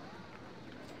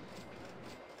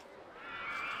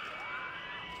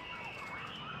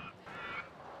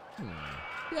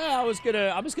 Yeah,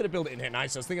 I'm just gonna build it in here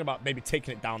nice. I was thinking about maybe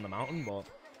taking it down the mountain, but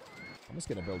I'm just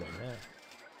gonna build it in here.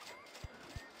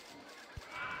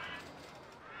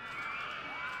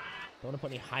 Don't want to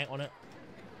put any height on it.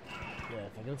 Yeah,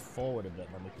 if I go forward a bit,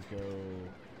 then we could go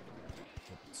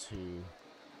up to...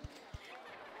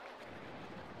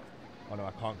 Oh no,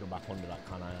 I can't go back under that,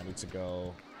 can I? I need to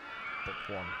go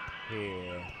up one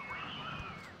here,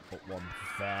 up one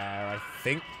there, I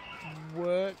think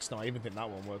works. No, I even think that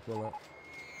won't work, will it?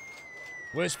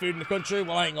 Worst food in the country?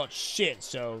 Well, I ain't got shit,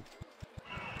 so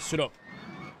shut up.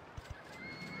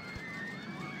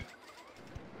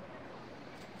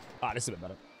 Ah, this is a bit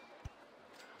better.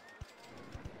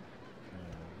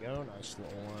 There we go, nice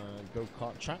little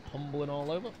go-kart track, humbling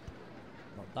all over.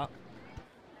 Like that.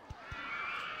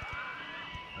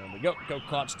 There we go,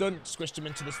 go-kart's done. Squished them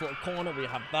into this little corner. We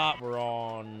have that. We're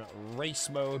on race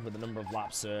mode with a number of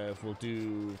laps served. We'll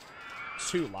do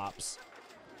 2 laps.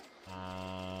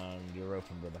 And you're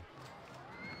open, brother.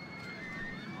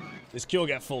 This queue will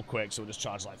get full quick, so we'll just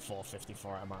charge like $4.50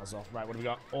 for it. I might as well. Right, what do we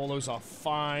got? All those are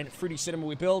fine. 3D cinema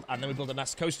we build, and then we build a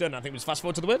next coaster, and I think we just fast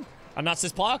forward to the win. And that's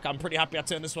this park. I'm pretty happy I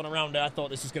turned this one around. I thought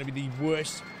this was going to be the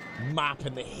worst map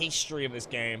in the history of this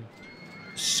game.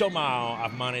 Somehow,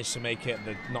 I've managed to make it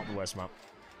not the worst map.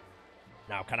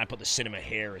 Now, can I put the cinema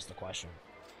here is the question.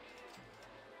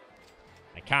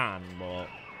 I can, but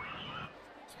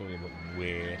it's going to be a bit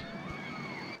weird.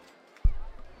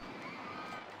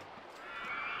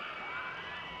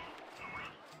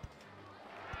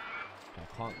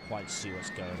 I can't quite see what's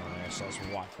going on here, so let's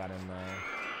whack that in there.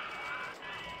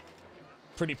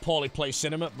 Pretty poorly placed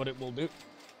cinema, but it will do.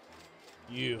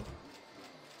 You.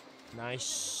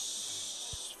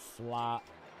 Nice. Flat.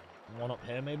 One up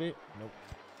here, maybe? Nope.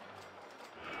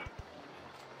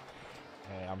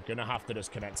 Okay, I'm gonna have to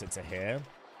just connect it to here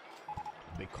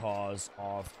because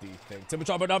of the thing.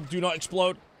 Temperature but up, do not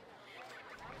explode.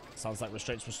 Sounds like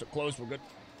restraints were stuck closed. We're good.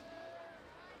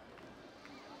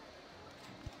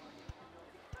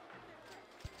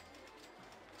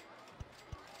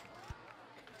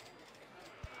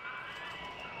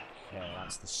 Okay,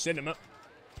 that's the cinema.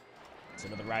 It's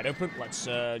another ride open. Let's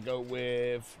go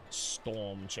with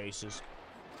Storm Chasers.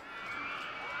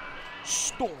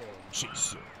 Storm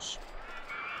Chasers.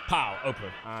 Pow,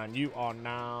 open. And you are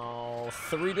now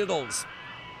 3 diddles.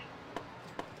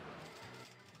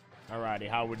 Alrighty,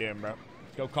 how we doing, bro?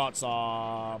 Go-karts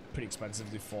are pretty expensive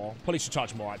to do 4. Probably should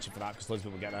charge more, actually, for that, because loads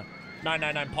of people get there.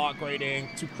 999 park rating.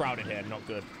 Too crowded here, not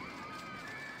good.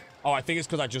 Oh, I think it's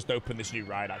because I just opened this new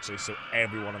ride, actually, so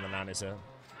everyone in the Nan is here.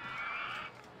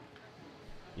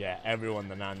 Yeah, everyone in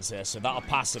the Nan's here, so that'll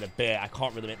pass it a bit. I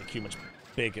can't really make the queue much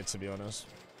bigger, to be honest.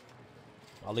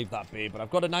 I'll leave that be, but I've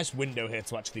got a nice window here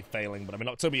to actually failing, but I'm in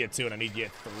October year 2 and I need year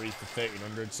 3 for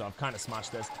 1300, so I've kind of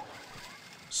smashed this.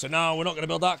 So now we're not going to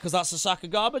build that because that's a sack of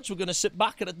garbage. We're going to sit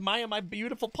back and admire my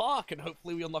beautiful park, and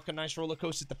hopefully we unlock a nice roller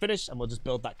coaster to finish, and we'll just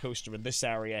build that coaster in this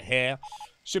area here.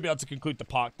 Should be able to conclude the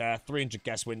park there. 300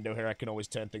 guest window here. I can always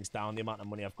turn things down. The amount of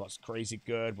money I've got is crazy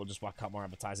good. We'll just whack out more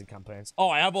advertising campaigns. Oh,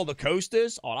 I have all the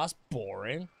coasters? Oh, that's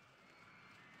boring.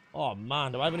 Oh,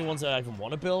 man. Do I have any ones that I even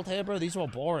want to build here, bro? These are all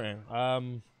boring.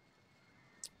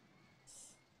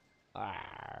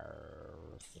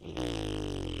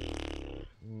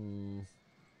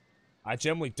 I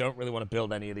generally don't really want to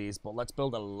build any of these, but let's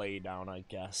build a laydown, I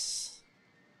guess.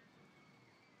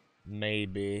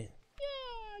 Maybe.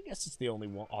 Yeah, I guess it's the only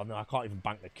one. Oh, no, I can't even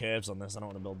bank the curves on this. I don't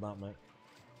want to build that, mate.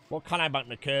 What can I bank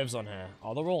the curves on here?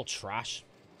 Oh, they're all trash.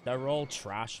 They're all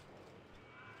trash.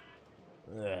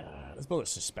 Let's build a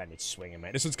suspended swinger,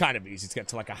 mate. This one's kind of easy to get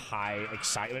to, like, a high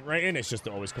excitement rating. It's just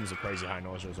it always comes with crazy high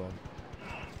nausea as well.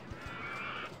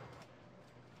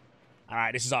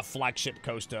 Alright, this is our flagship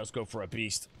coaster. Let's go for a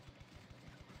beast.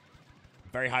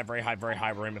 Very high, very high, very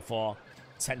high. We're aiming for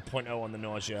 10.0 on the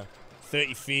nausea.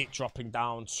 30 feet, dropping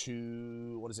down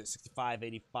to, what is it, 65,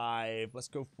 85. Let's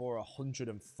go for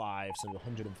 105, so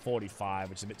 145,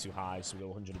 which is a bit too high, so we'll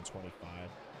go 125.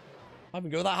 I even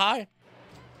go that high?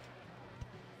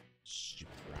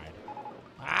 Stupid ride.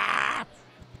 Ah!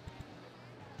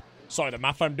 Sorry, the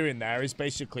math I'm doing there is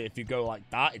basically if you go like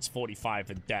that, it's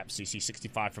 45 in depth. So you see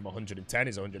 65 from 110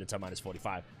 is 110 minus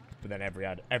 45. But then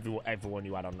everyone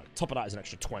you add on top of that is an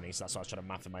extra 20. So that's what I was trying to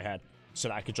math in my head. So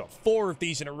that I could drop 4 of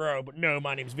these in a row. But no,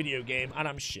 my name's Video Game and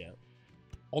I'm shit.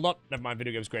 Hold on. Never mind.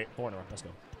 Video Game's great. 4 in a row. Let's go.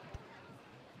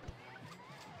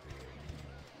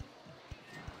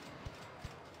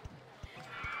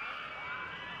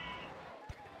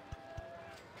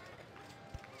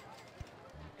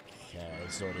 Okay,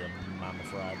 it's already a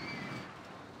mammoth ride.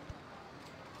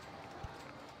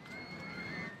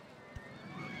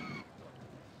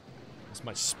 That's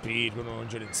my speed, going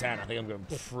 110. I think I'm going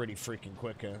pretty freaking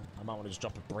quick here. I might want to just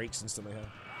drop the brakes instantly here.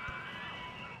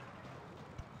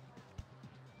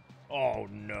 Oh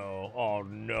no, oh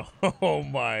no, oh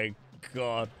my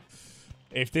god.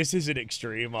 If this is an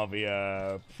extreme, I'll be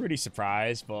pretty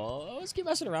surprised, but let's keep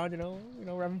messing around, you know,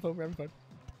 we're having fun, we're having fun.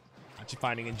 Actually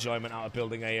finding enjoyment out of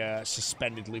building a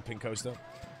suspended looping coaster.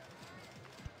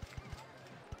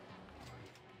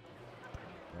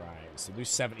 Right, so do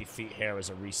 70 feet here as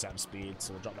a reset speed,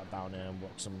 so we'll drop that down there and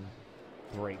work some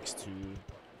brakes to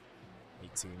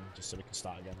 18, just so we can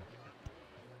start again.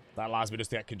 That allows me just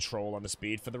to get control on the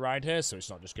speed for the ride here, so it's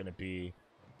not just going to be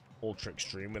ultra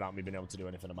extreme without me being able to do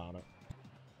anything about it.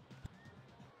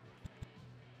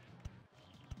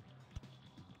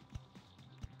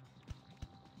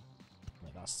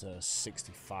 That's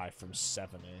 65 from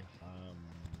 70. I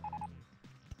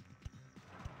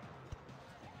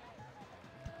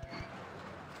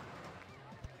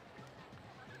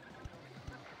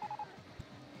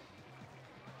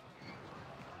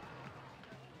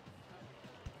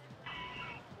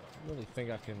don't really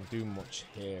think I can do much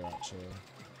here, actually.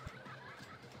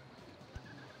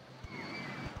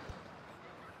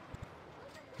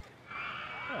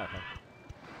 Oh, okay.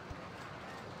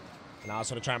 Now I'm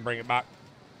going to try and bring it back.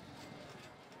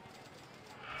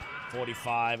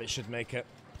 45, it should make it.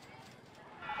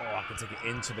 Oh, I can take it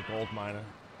into the gold miner.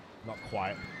 Not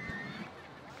quite.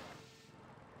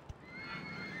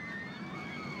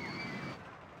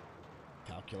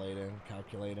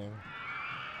 Calculating.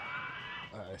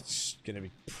 It's going to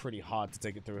be pretty hard to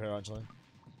take it through here, actually.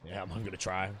 Yeah, I'm going to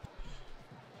try.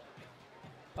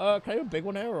 Can I do a big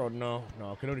one here or no?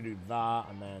 No, I can only do that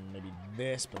and then maybe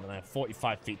this, but then I have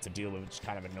 45 feet to deal with, which is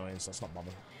kind of annoying, so let's not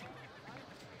bother.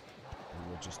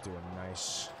 We'll just do a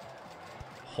nice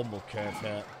humble curve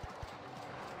here.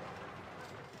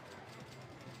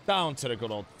 Down to the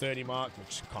good old 30 mark,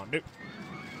 which I can't do.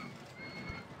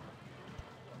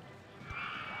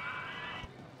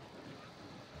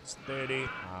 It's 30,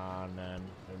 and then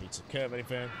we need to curve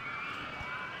anything.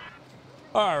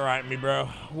 Alright, me bro.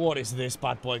 What is this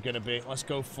bad boy gonna be? Let's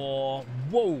go for...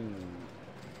 Whoa!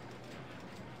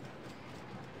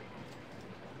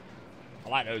 I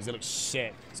like those. They look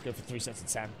sick. Let's go for 3 sets of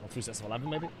 10. Or 3 sets of 11,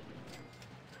 maybe?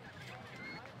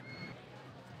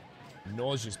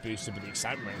 Nauseous boosted, but the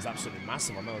excitement rate is absolutely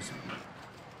massive on those.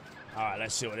 Alright,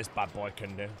 let's see what this bad boy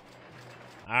can do.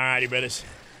 Alrighty, brothers.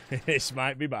 This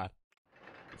might be bad.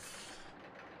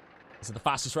 This is the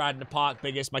fastest ride in the park,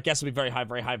 biggest. My guess will be very high,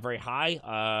 very high, very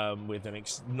high. With an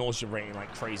nausea rating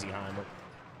like crazy high. But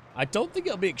I don't think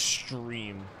it'll be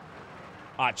extreme.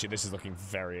 Actually, this is looking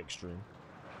very extreme.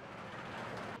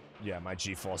 Yeah, my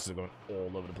G-forces are going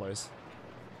all over the place.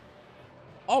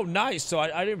 Oh, nice. So I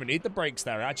didn't even need the brakes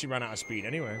there. I actually ran out of speed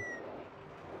anyway.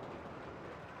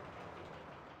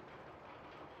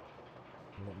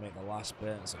 We'll make the last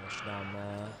bit. So much down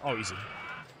there. Oh, easy.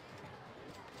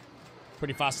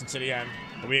 Pretty fast into the end.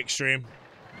 Are we extreme?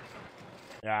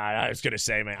 Yeah, I was going to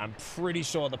say, mate. I'm pretty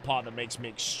sure the part that makes me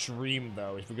extreme,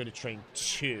 though, if we're going to train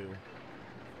 2,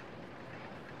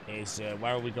 is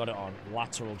where have we got it on?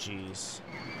 Lateral Gs.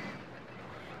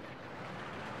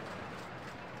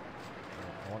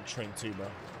 I want train 2, bro.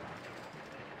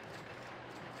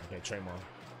 Okay, train 1.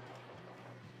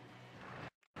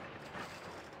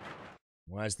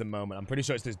 Where's the moment? I'm pretty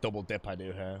sure it's this double dip I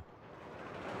do here.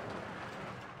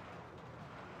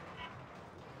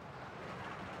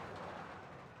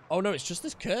 Oh, no, it's just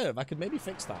this curve. I could maybe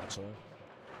fix that, actually.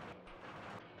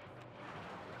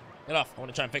 Get off. I want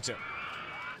to try and fix it.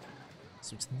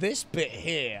 So it's this bit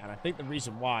here, and I think the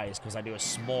reason why is because I do a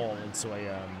small into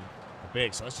a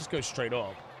big. So let's just go straight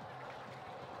up.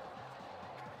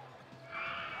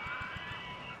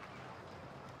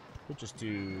 We'll just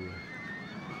do...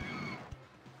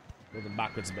 Moving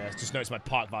backwards a bit. Just notice my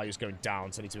park value is going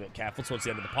down, so I need to be careful towards the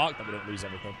end of the park that we don't lose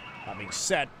everything. That being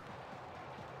said...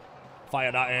 Fire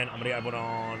that in. I'm gonna get everyone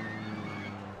on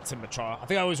Timberchar. I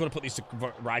think I always want to put these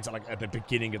rides at, like, at the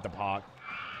beginning of the park.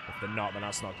 If they're not, then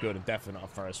that's not good. And definitely not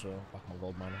a Ferris wheel. Back my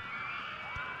gold miner.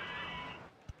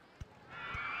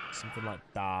 Something like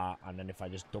that. And then if I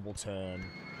just double turn.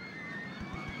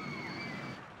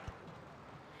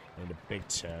 I need a big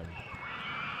turn.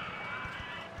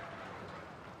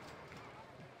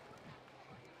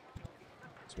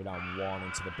 So we're down 1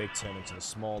 into the big turn, into the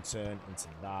small turn, into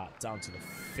that, down to the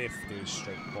 50,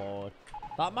 straightforward.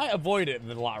 That might avoid it in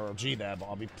the lateral G there, but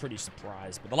I'll be pretty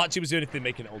surprised. But the lat G was the only thing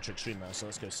making it ultra extreme there, so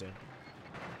let's go see.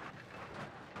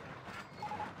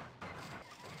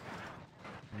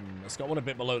 It's got one a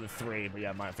bit below the 3, but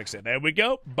yeah, I might fix it. There we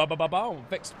go. Ba-ba-ba-boom.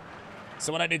 Fixed.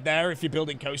 So what I did there, if you're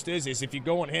building coasters, is if you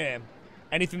go on here,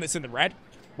 anything that's in the red,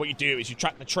 what you do is you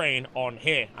track the train on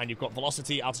here, and you've got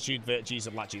velocity, altitude, vertiges,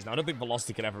 and lat Gs. Now, I don't think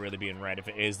velocity can ever really be in red. If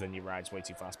it is, then your ride's way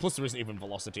too fast. Plus, there isn't even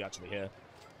velocity actually here.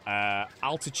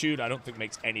 Altitude, I don't think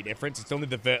makes any difference. It's only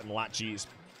the vert and lat Gs.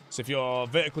 So if your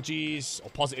vertical Gs, or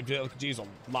positive vertical Gs, or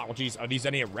lateral Gs, are these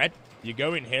any in red? You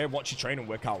go in here, watch your train, and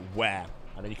work out where,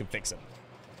 and then you can fix it.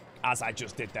 As I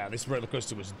just did there. This roller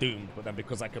coaster was doomed, but then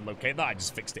because I could locate that, I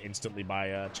just fixed it instantly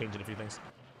by changing a few things.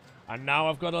 And now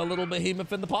I've got a little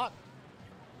behemoth in the park.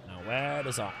 Now, where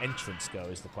does our entrance go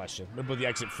is the question. Remember the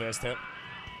exit first hit.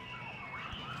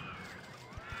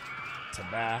 To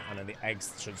there, and then the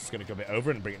exit's just going to go a bit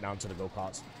over and bring it down to the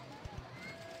go-karts.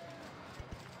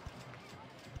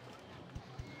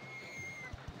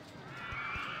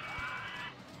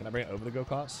 Can I bring it over the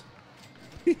go-karts?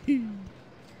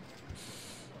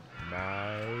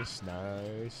 Nice,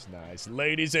 nice, nice.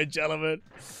 Ladies and gentlemen,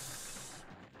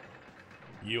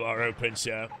 you are open,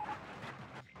 sir.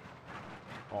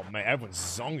 Oh, mate, everyone's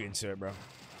zonging to it, bro.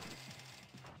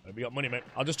 We got money, mate.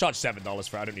 I'll just charge $7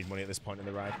 for it. I don't need money at this point in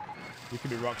the ride. You can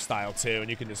be rock style, too, and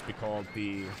you can just be called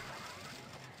the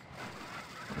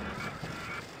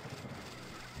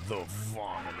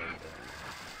Vominator.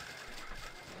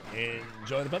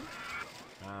 Enjoy the button.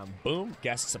 And boom,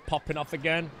 guests are popping off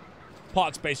again.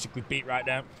 Park's basically beat right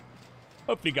now.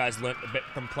 Hopefully you guys learnt a bit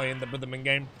from playing the rhythm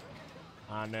game.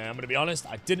 And I'm going to be honest,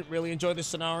 I didn't really enjoy this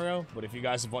scenario, but if you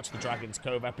guys have watched the Dragon's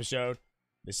Cove episode,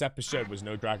 this episode was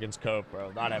no Dragon's Cove,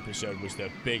 bro. That episode was the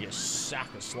biggest sack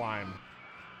of slime.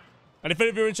 And if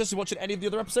any of you are interested in watching any of the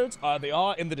other episodes, they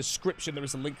are in the description. There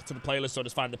is a link to the playlist, so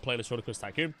just find the playlist RollerCoaster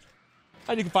Tycoon.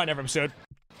 And you can find every episode.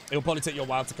 It will probably take you a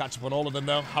while to catch up on all of them,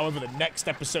 though. However, the next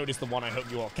episode is the one I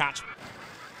hope you all catch.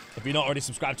 If you're not already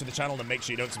subscribed to the channel, then make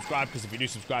sure you don't subscribe, because if you do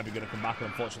subscribe, you're going to come back and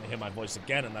unfortunately hear my voice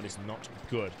again, and that is not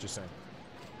good. Just saying.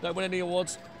 Don't win any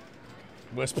awards.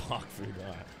 Worst park food,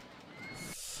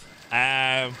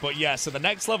 alright. But yeah, so the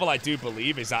next level I do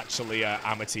believe is actually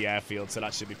Amity Airfield, so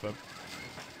that should be fun.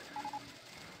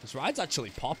 This ride's actually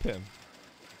popping.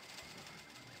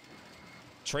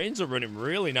 Trains are running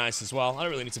really nice as well. I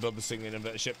don't really need to build this thing in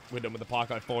inverted ship. We're done with the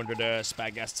park. I have 400 spare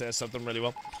guests here, so I've done really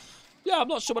well. Yeah, I'm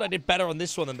not sure what I did better on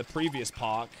this one than the previous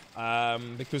park,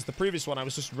 because the previous one I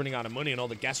was just running out of money and all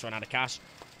the guests ran out of cash.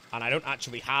 And I don't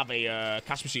actually have a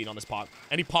cash machine on this park.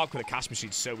 Any park with a cash machine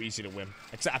is so easy to win.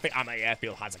 Except I think Amity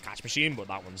Airfield has a cash machine, but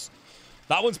that one's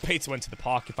pay to enter the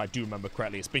park, if I do remember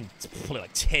correctly. It's been probably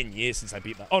like 10 years since I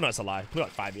beat that. Oh, no, it's a lie. Probably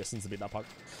like 5 years since I beat that park.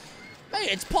 Hey,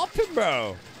 it's popping,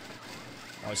 bro.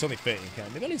 Oh, it's only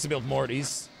 13k. Maybe I need to build more of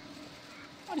these.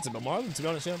 I need to build more of them, to be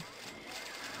honest, yeah.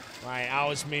 Right,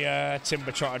 how's me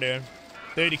Timber Trotter doing?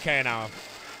 30k an hour.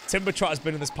 Timber Trotter's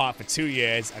been in this park for 2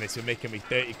 years, and it's been making me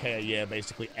 30k a year,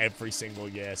 basically every single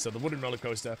year. So the wooden roller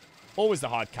coaster, always the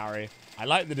hard carry. I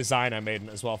like the design I made in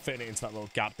it as well, fitting it into that little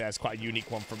gap there. It's quite a unique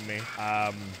one from me.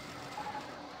 Other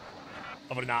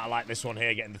than that, I like this one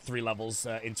here, getting the 3 levels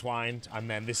entwined. And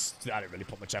then this, I didn't really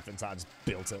put much effort into that, I just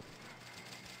built it.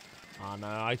 And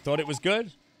I thought it was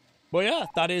good. But yeah,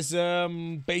 that is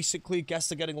basically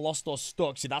guests are getting lost or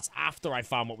stuck. See, that's after I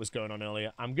found what was going on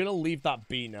earlier. I'm going to leave that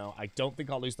be now. I don't think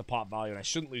I'll lose the part value, and I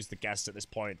shouldn't lose the guests at this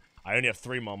point. I only have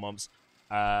 3 more months.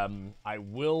 I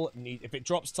will need, if it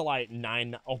drops to like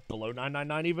 9, or below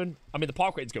 999 even, I mean, the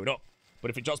park rate's going up. But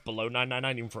if it drops below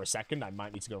 999 even for a second, I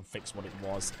might need to go and fix what it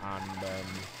was. And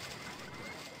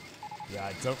yeah,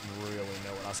 I don't really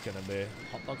know what that's going to be.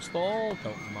 Hot dog stall,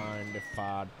 don't mind if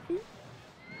I...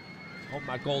 Oh,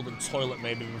 my golden toilet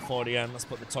maybe before the end. Let's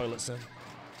put the toilets in.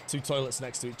 2 toilets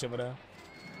next to each other there.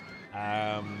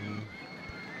 That'll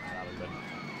be good.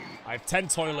 I have 10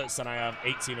 toilets and I have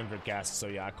 1,800 guests, so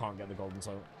yeah, I can't get the golden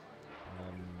toilet.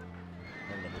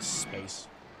 I don't have this space.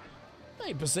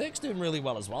 Hey, Berserk's doing really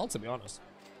well as well, to be honest.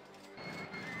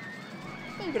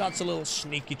 Maybe that's a little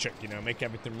sneaky trick, you know, make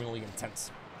everything really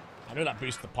intense. I know that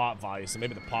boosts the part value, so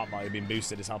maybe the part value being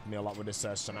boosted is helping me a lot with this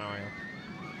scenario.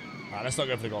 Alright, let's not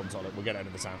go for the golden toilet. We'll get it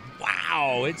into the time.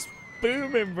 Wow, it's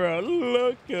booming, bro.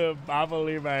 Look at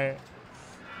Beverly, mate.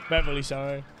 Beverly,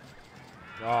 sorry.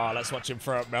 Oh, let's watch him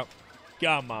throw up now.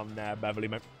 Come on there, Beverly,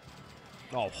 mate.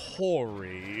 Oh,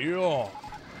 hurry up.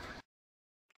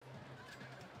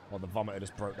 Oh, the vomiter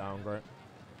just broke down. Great.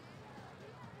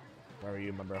 Where are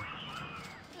you, my bro?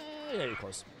 Yeah, you're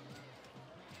close.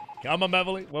 Come on,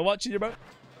 Beverly. We're watching you, bro.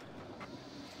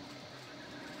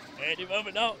 Any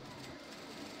moment now.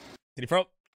 Did he throw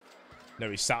up? No,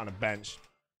 he sat on a bench.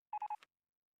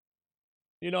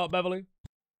 You know what, Beverly?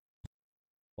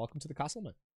 Welcome to the castle,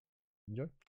 mate. Enjoy.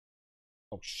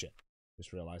 Oh, shit.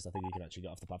 Just realized I think he can actually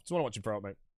get off the path. Just want to watch him throw up,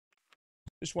 mate.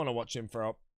 Just want to watch him throw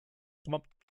up. Come on.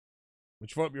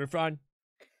 Would you throw up? You're fine.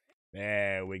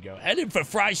 There we go. Heading for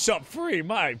Fry Shop 3,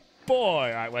 my boy.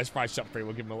 All right, where's Fry Shop 3?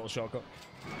 We'll give him a little shortcut.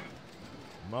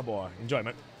 My boy. Enjoy,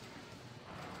 mate.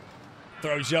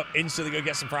 Throws you up. Instantly go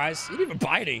get some fries. You didn't even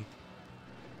buy any.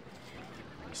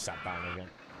 He sat down again.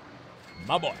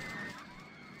 My boy.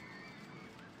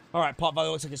 All right, part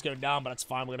value looks like it's going down, but that's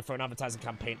fine. We're going to throw an advertising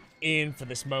campaign in for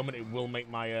this moment. It will make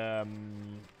my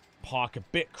park a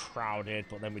bit crowded,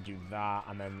 but then we do that,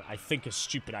 and then I think a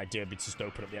stupid idea would be just to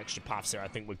open up the extra paths here. I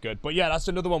think we're good. But yeah, that's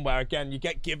another one where, again, you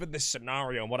get given this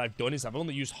scenario, and what I've done is I've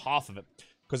only used half of it,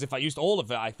 because if I used all of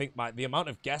it, I think the amount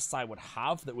of guests I would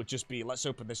have that would just be, let's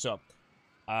open this up.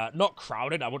 Not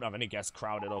crowded. I wouldn't have any guests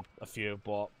crowded, or a few,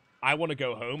 but I want to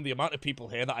go home. The amount of people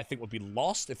here that I think would be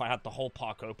lost if I had the whole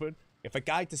park open. If a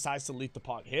guy decides to leave the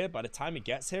park here, by the time he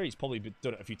gets here, he's probably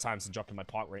done it a few times and dropping my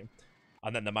park rate.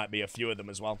 And then there might be a few of them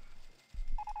as well.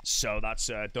 So that's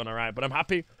done all right. But I'm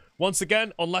happy. Once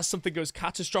again, unless something goes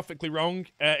catastrophically wrong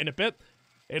in a bit,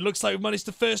 it looks like we've managed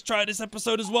to first try this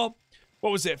episode as well.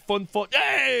 What was it? Fun Fort.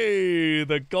 Yay!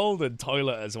 The golden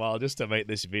toilet as well, just to make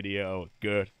this video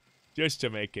good. Just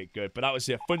to make it good. But that was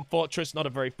your Fun Fortress. Not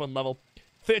a very fun level.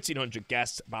 1,300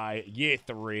 guests by year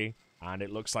 3. And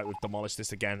it looks like we've demolished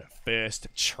this again first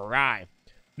try.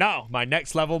 Now, my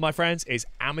next level, my friends, is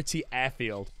Amity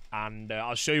Airfield. And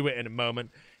I'll show you it in a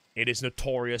moment. It is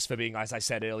notorious for being, as I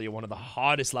said earlier, one of the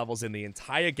hardest levels in the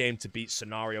entire game to beat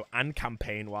scenario and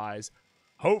campaign-wise.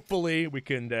 Hopefully, we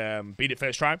can beat it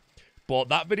first try. But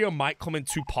that video might come in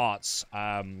 2 parts.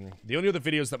 The only other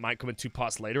videos that might come in 2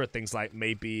 parts later are things like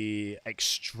maybe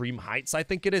Extreme Heights, I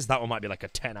think it is. That one might be like a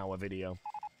 10-hour video.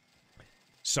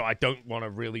 So I don't want to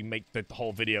really make the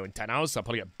whole video in 10 hours. So I'll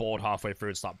probably get bored halfway through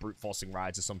and start brute forcing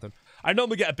rides or something. I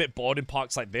normally get a bit bored in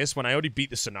parks like this when I already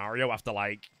beat the scenario after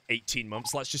like 18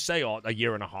 months, let's just say, or a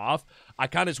year and a half. I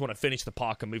kind of just want to finish the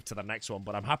park and move to the next one.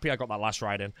 But I'm happy I got that last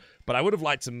ride in. But I would have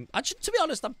liked to... Actually, to be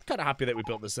honest, I'm kind of happy that we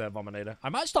built this Vominator. I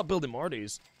might start building more of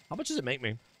these. How much does it make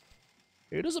me?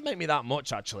 It doesn't make me that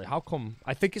much, actually. How come?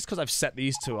 I think it's because I've set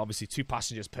these to, obviously, 2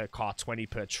 passengers per car, 20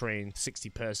 per train,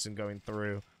 60 person going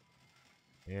through.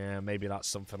 Yeah, maybe that's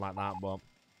something like that, but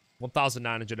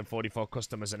 1,944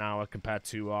 customers an hour compared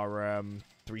to our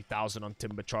 3,000 on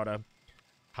Timber Trotter.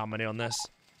 How many on this?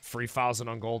 3,000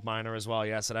 on Gold Miner as well.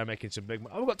 Yeah, so they're making some big...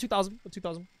 Oh, we've got 2,000.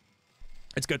 2,000.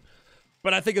 It's good.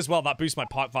 But I think as well, that boosts my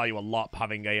park value a lot,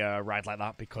 having a ride like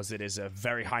that, because it is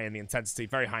very high in the intensity,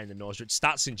 very high in the noise.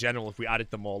 Stats in general, if we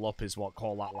added them all up, is what,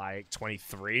 call that like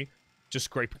 23. Just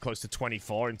scraping close to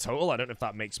 24 in total. I don't know if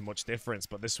that makes much difference,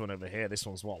 but this one over here, this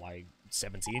one's what, like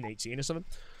 17, 18 or something?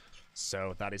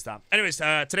 So that is that. Anyways,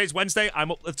 today's Wednesday.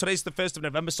 Today's the 1st of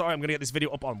November. Sorry, I'm going to get this video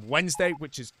up on Wednesday,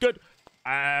 which is good.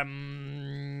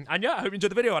 And yeah, I hope you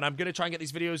enjoyed the video, and I'm going to try and get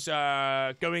these videos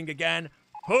going again.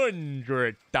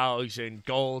 100,000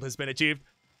 gold has been achieved.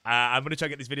 I'm going to try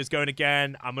and get these videos going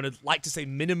again. I'm going to like to say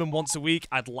minimum once a week.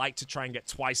 I'd like to try and get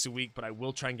twice a week, but I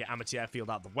will try and get Amateur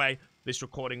Airfield out of the way. This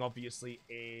recording, obviously,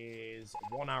 is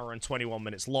 1 hour and 21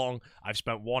 minutes long. I've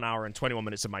spent 1 hour and 21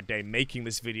 minutes of my day making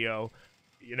this video.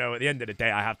 You know, at the end of the day,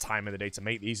 I have time in the day to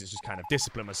make these. It's just kind of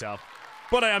discipline myself.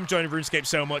 But I am enjoying RuneScape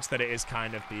so much that it is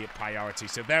kind of the priority.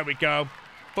 So there we go.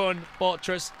 Fun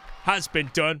Fortress has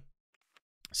been done.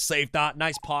 Saved that.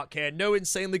 Nice park here. No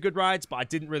insanely good rides, but I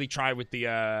didn't really try with the,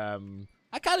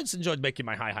 I kind of just enjoyed making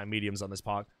my high mediums on this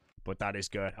park. But that is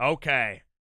good. Okay.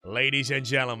 Ladies and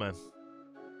gentlemen.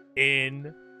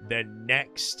 In the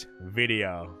next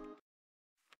video.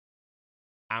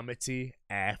 Amity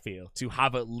Airfield. To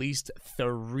have at least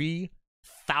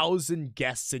 3,000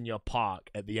 guests in your park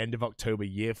at the end of October,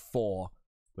 year 4.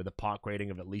 With a park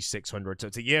rating of at least 600. So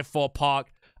it's a year 4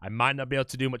 park. I might not be able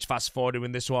to do much fast forwarding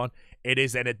in this one. It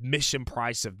is an admission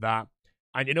price of that.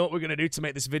 And you know what we're going to do to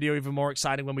make this video even more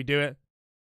exciting when we do it?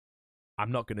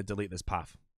 I'm not going to delete this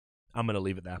path. I'm going to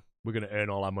leave it there. We're going to earn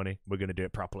all our money. We're going to do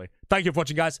it properly. Thank you for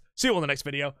watching, guys. See you on the next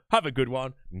video. Have a good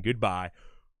one. And goodbye.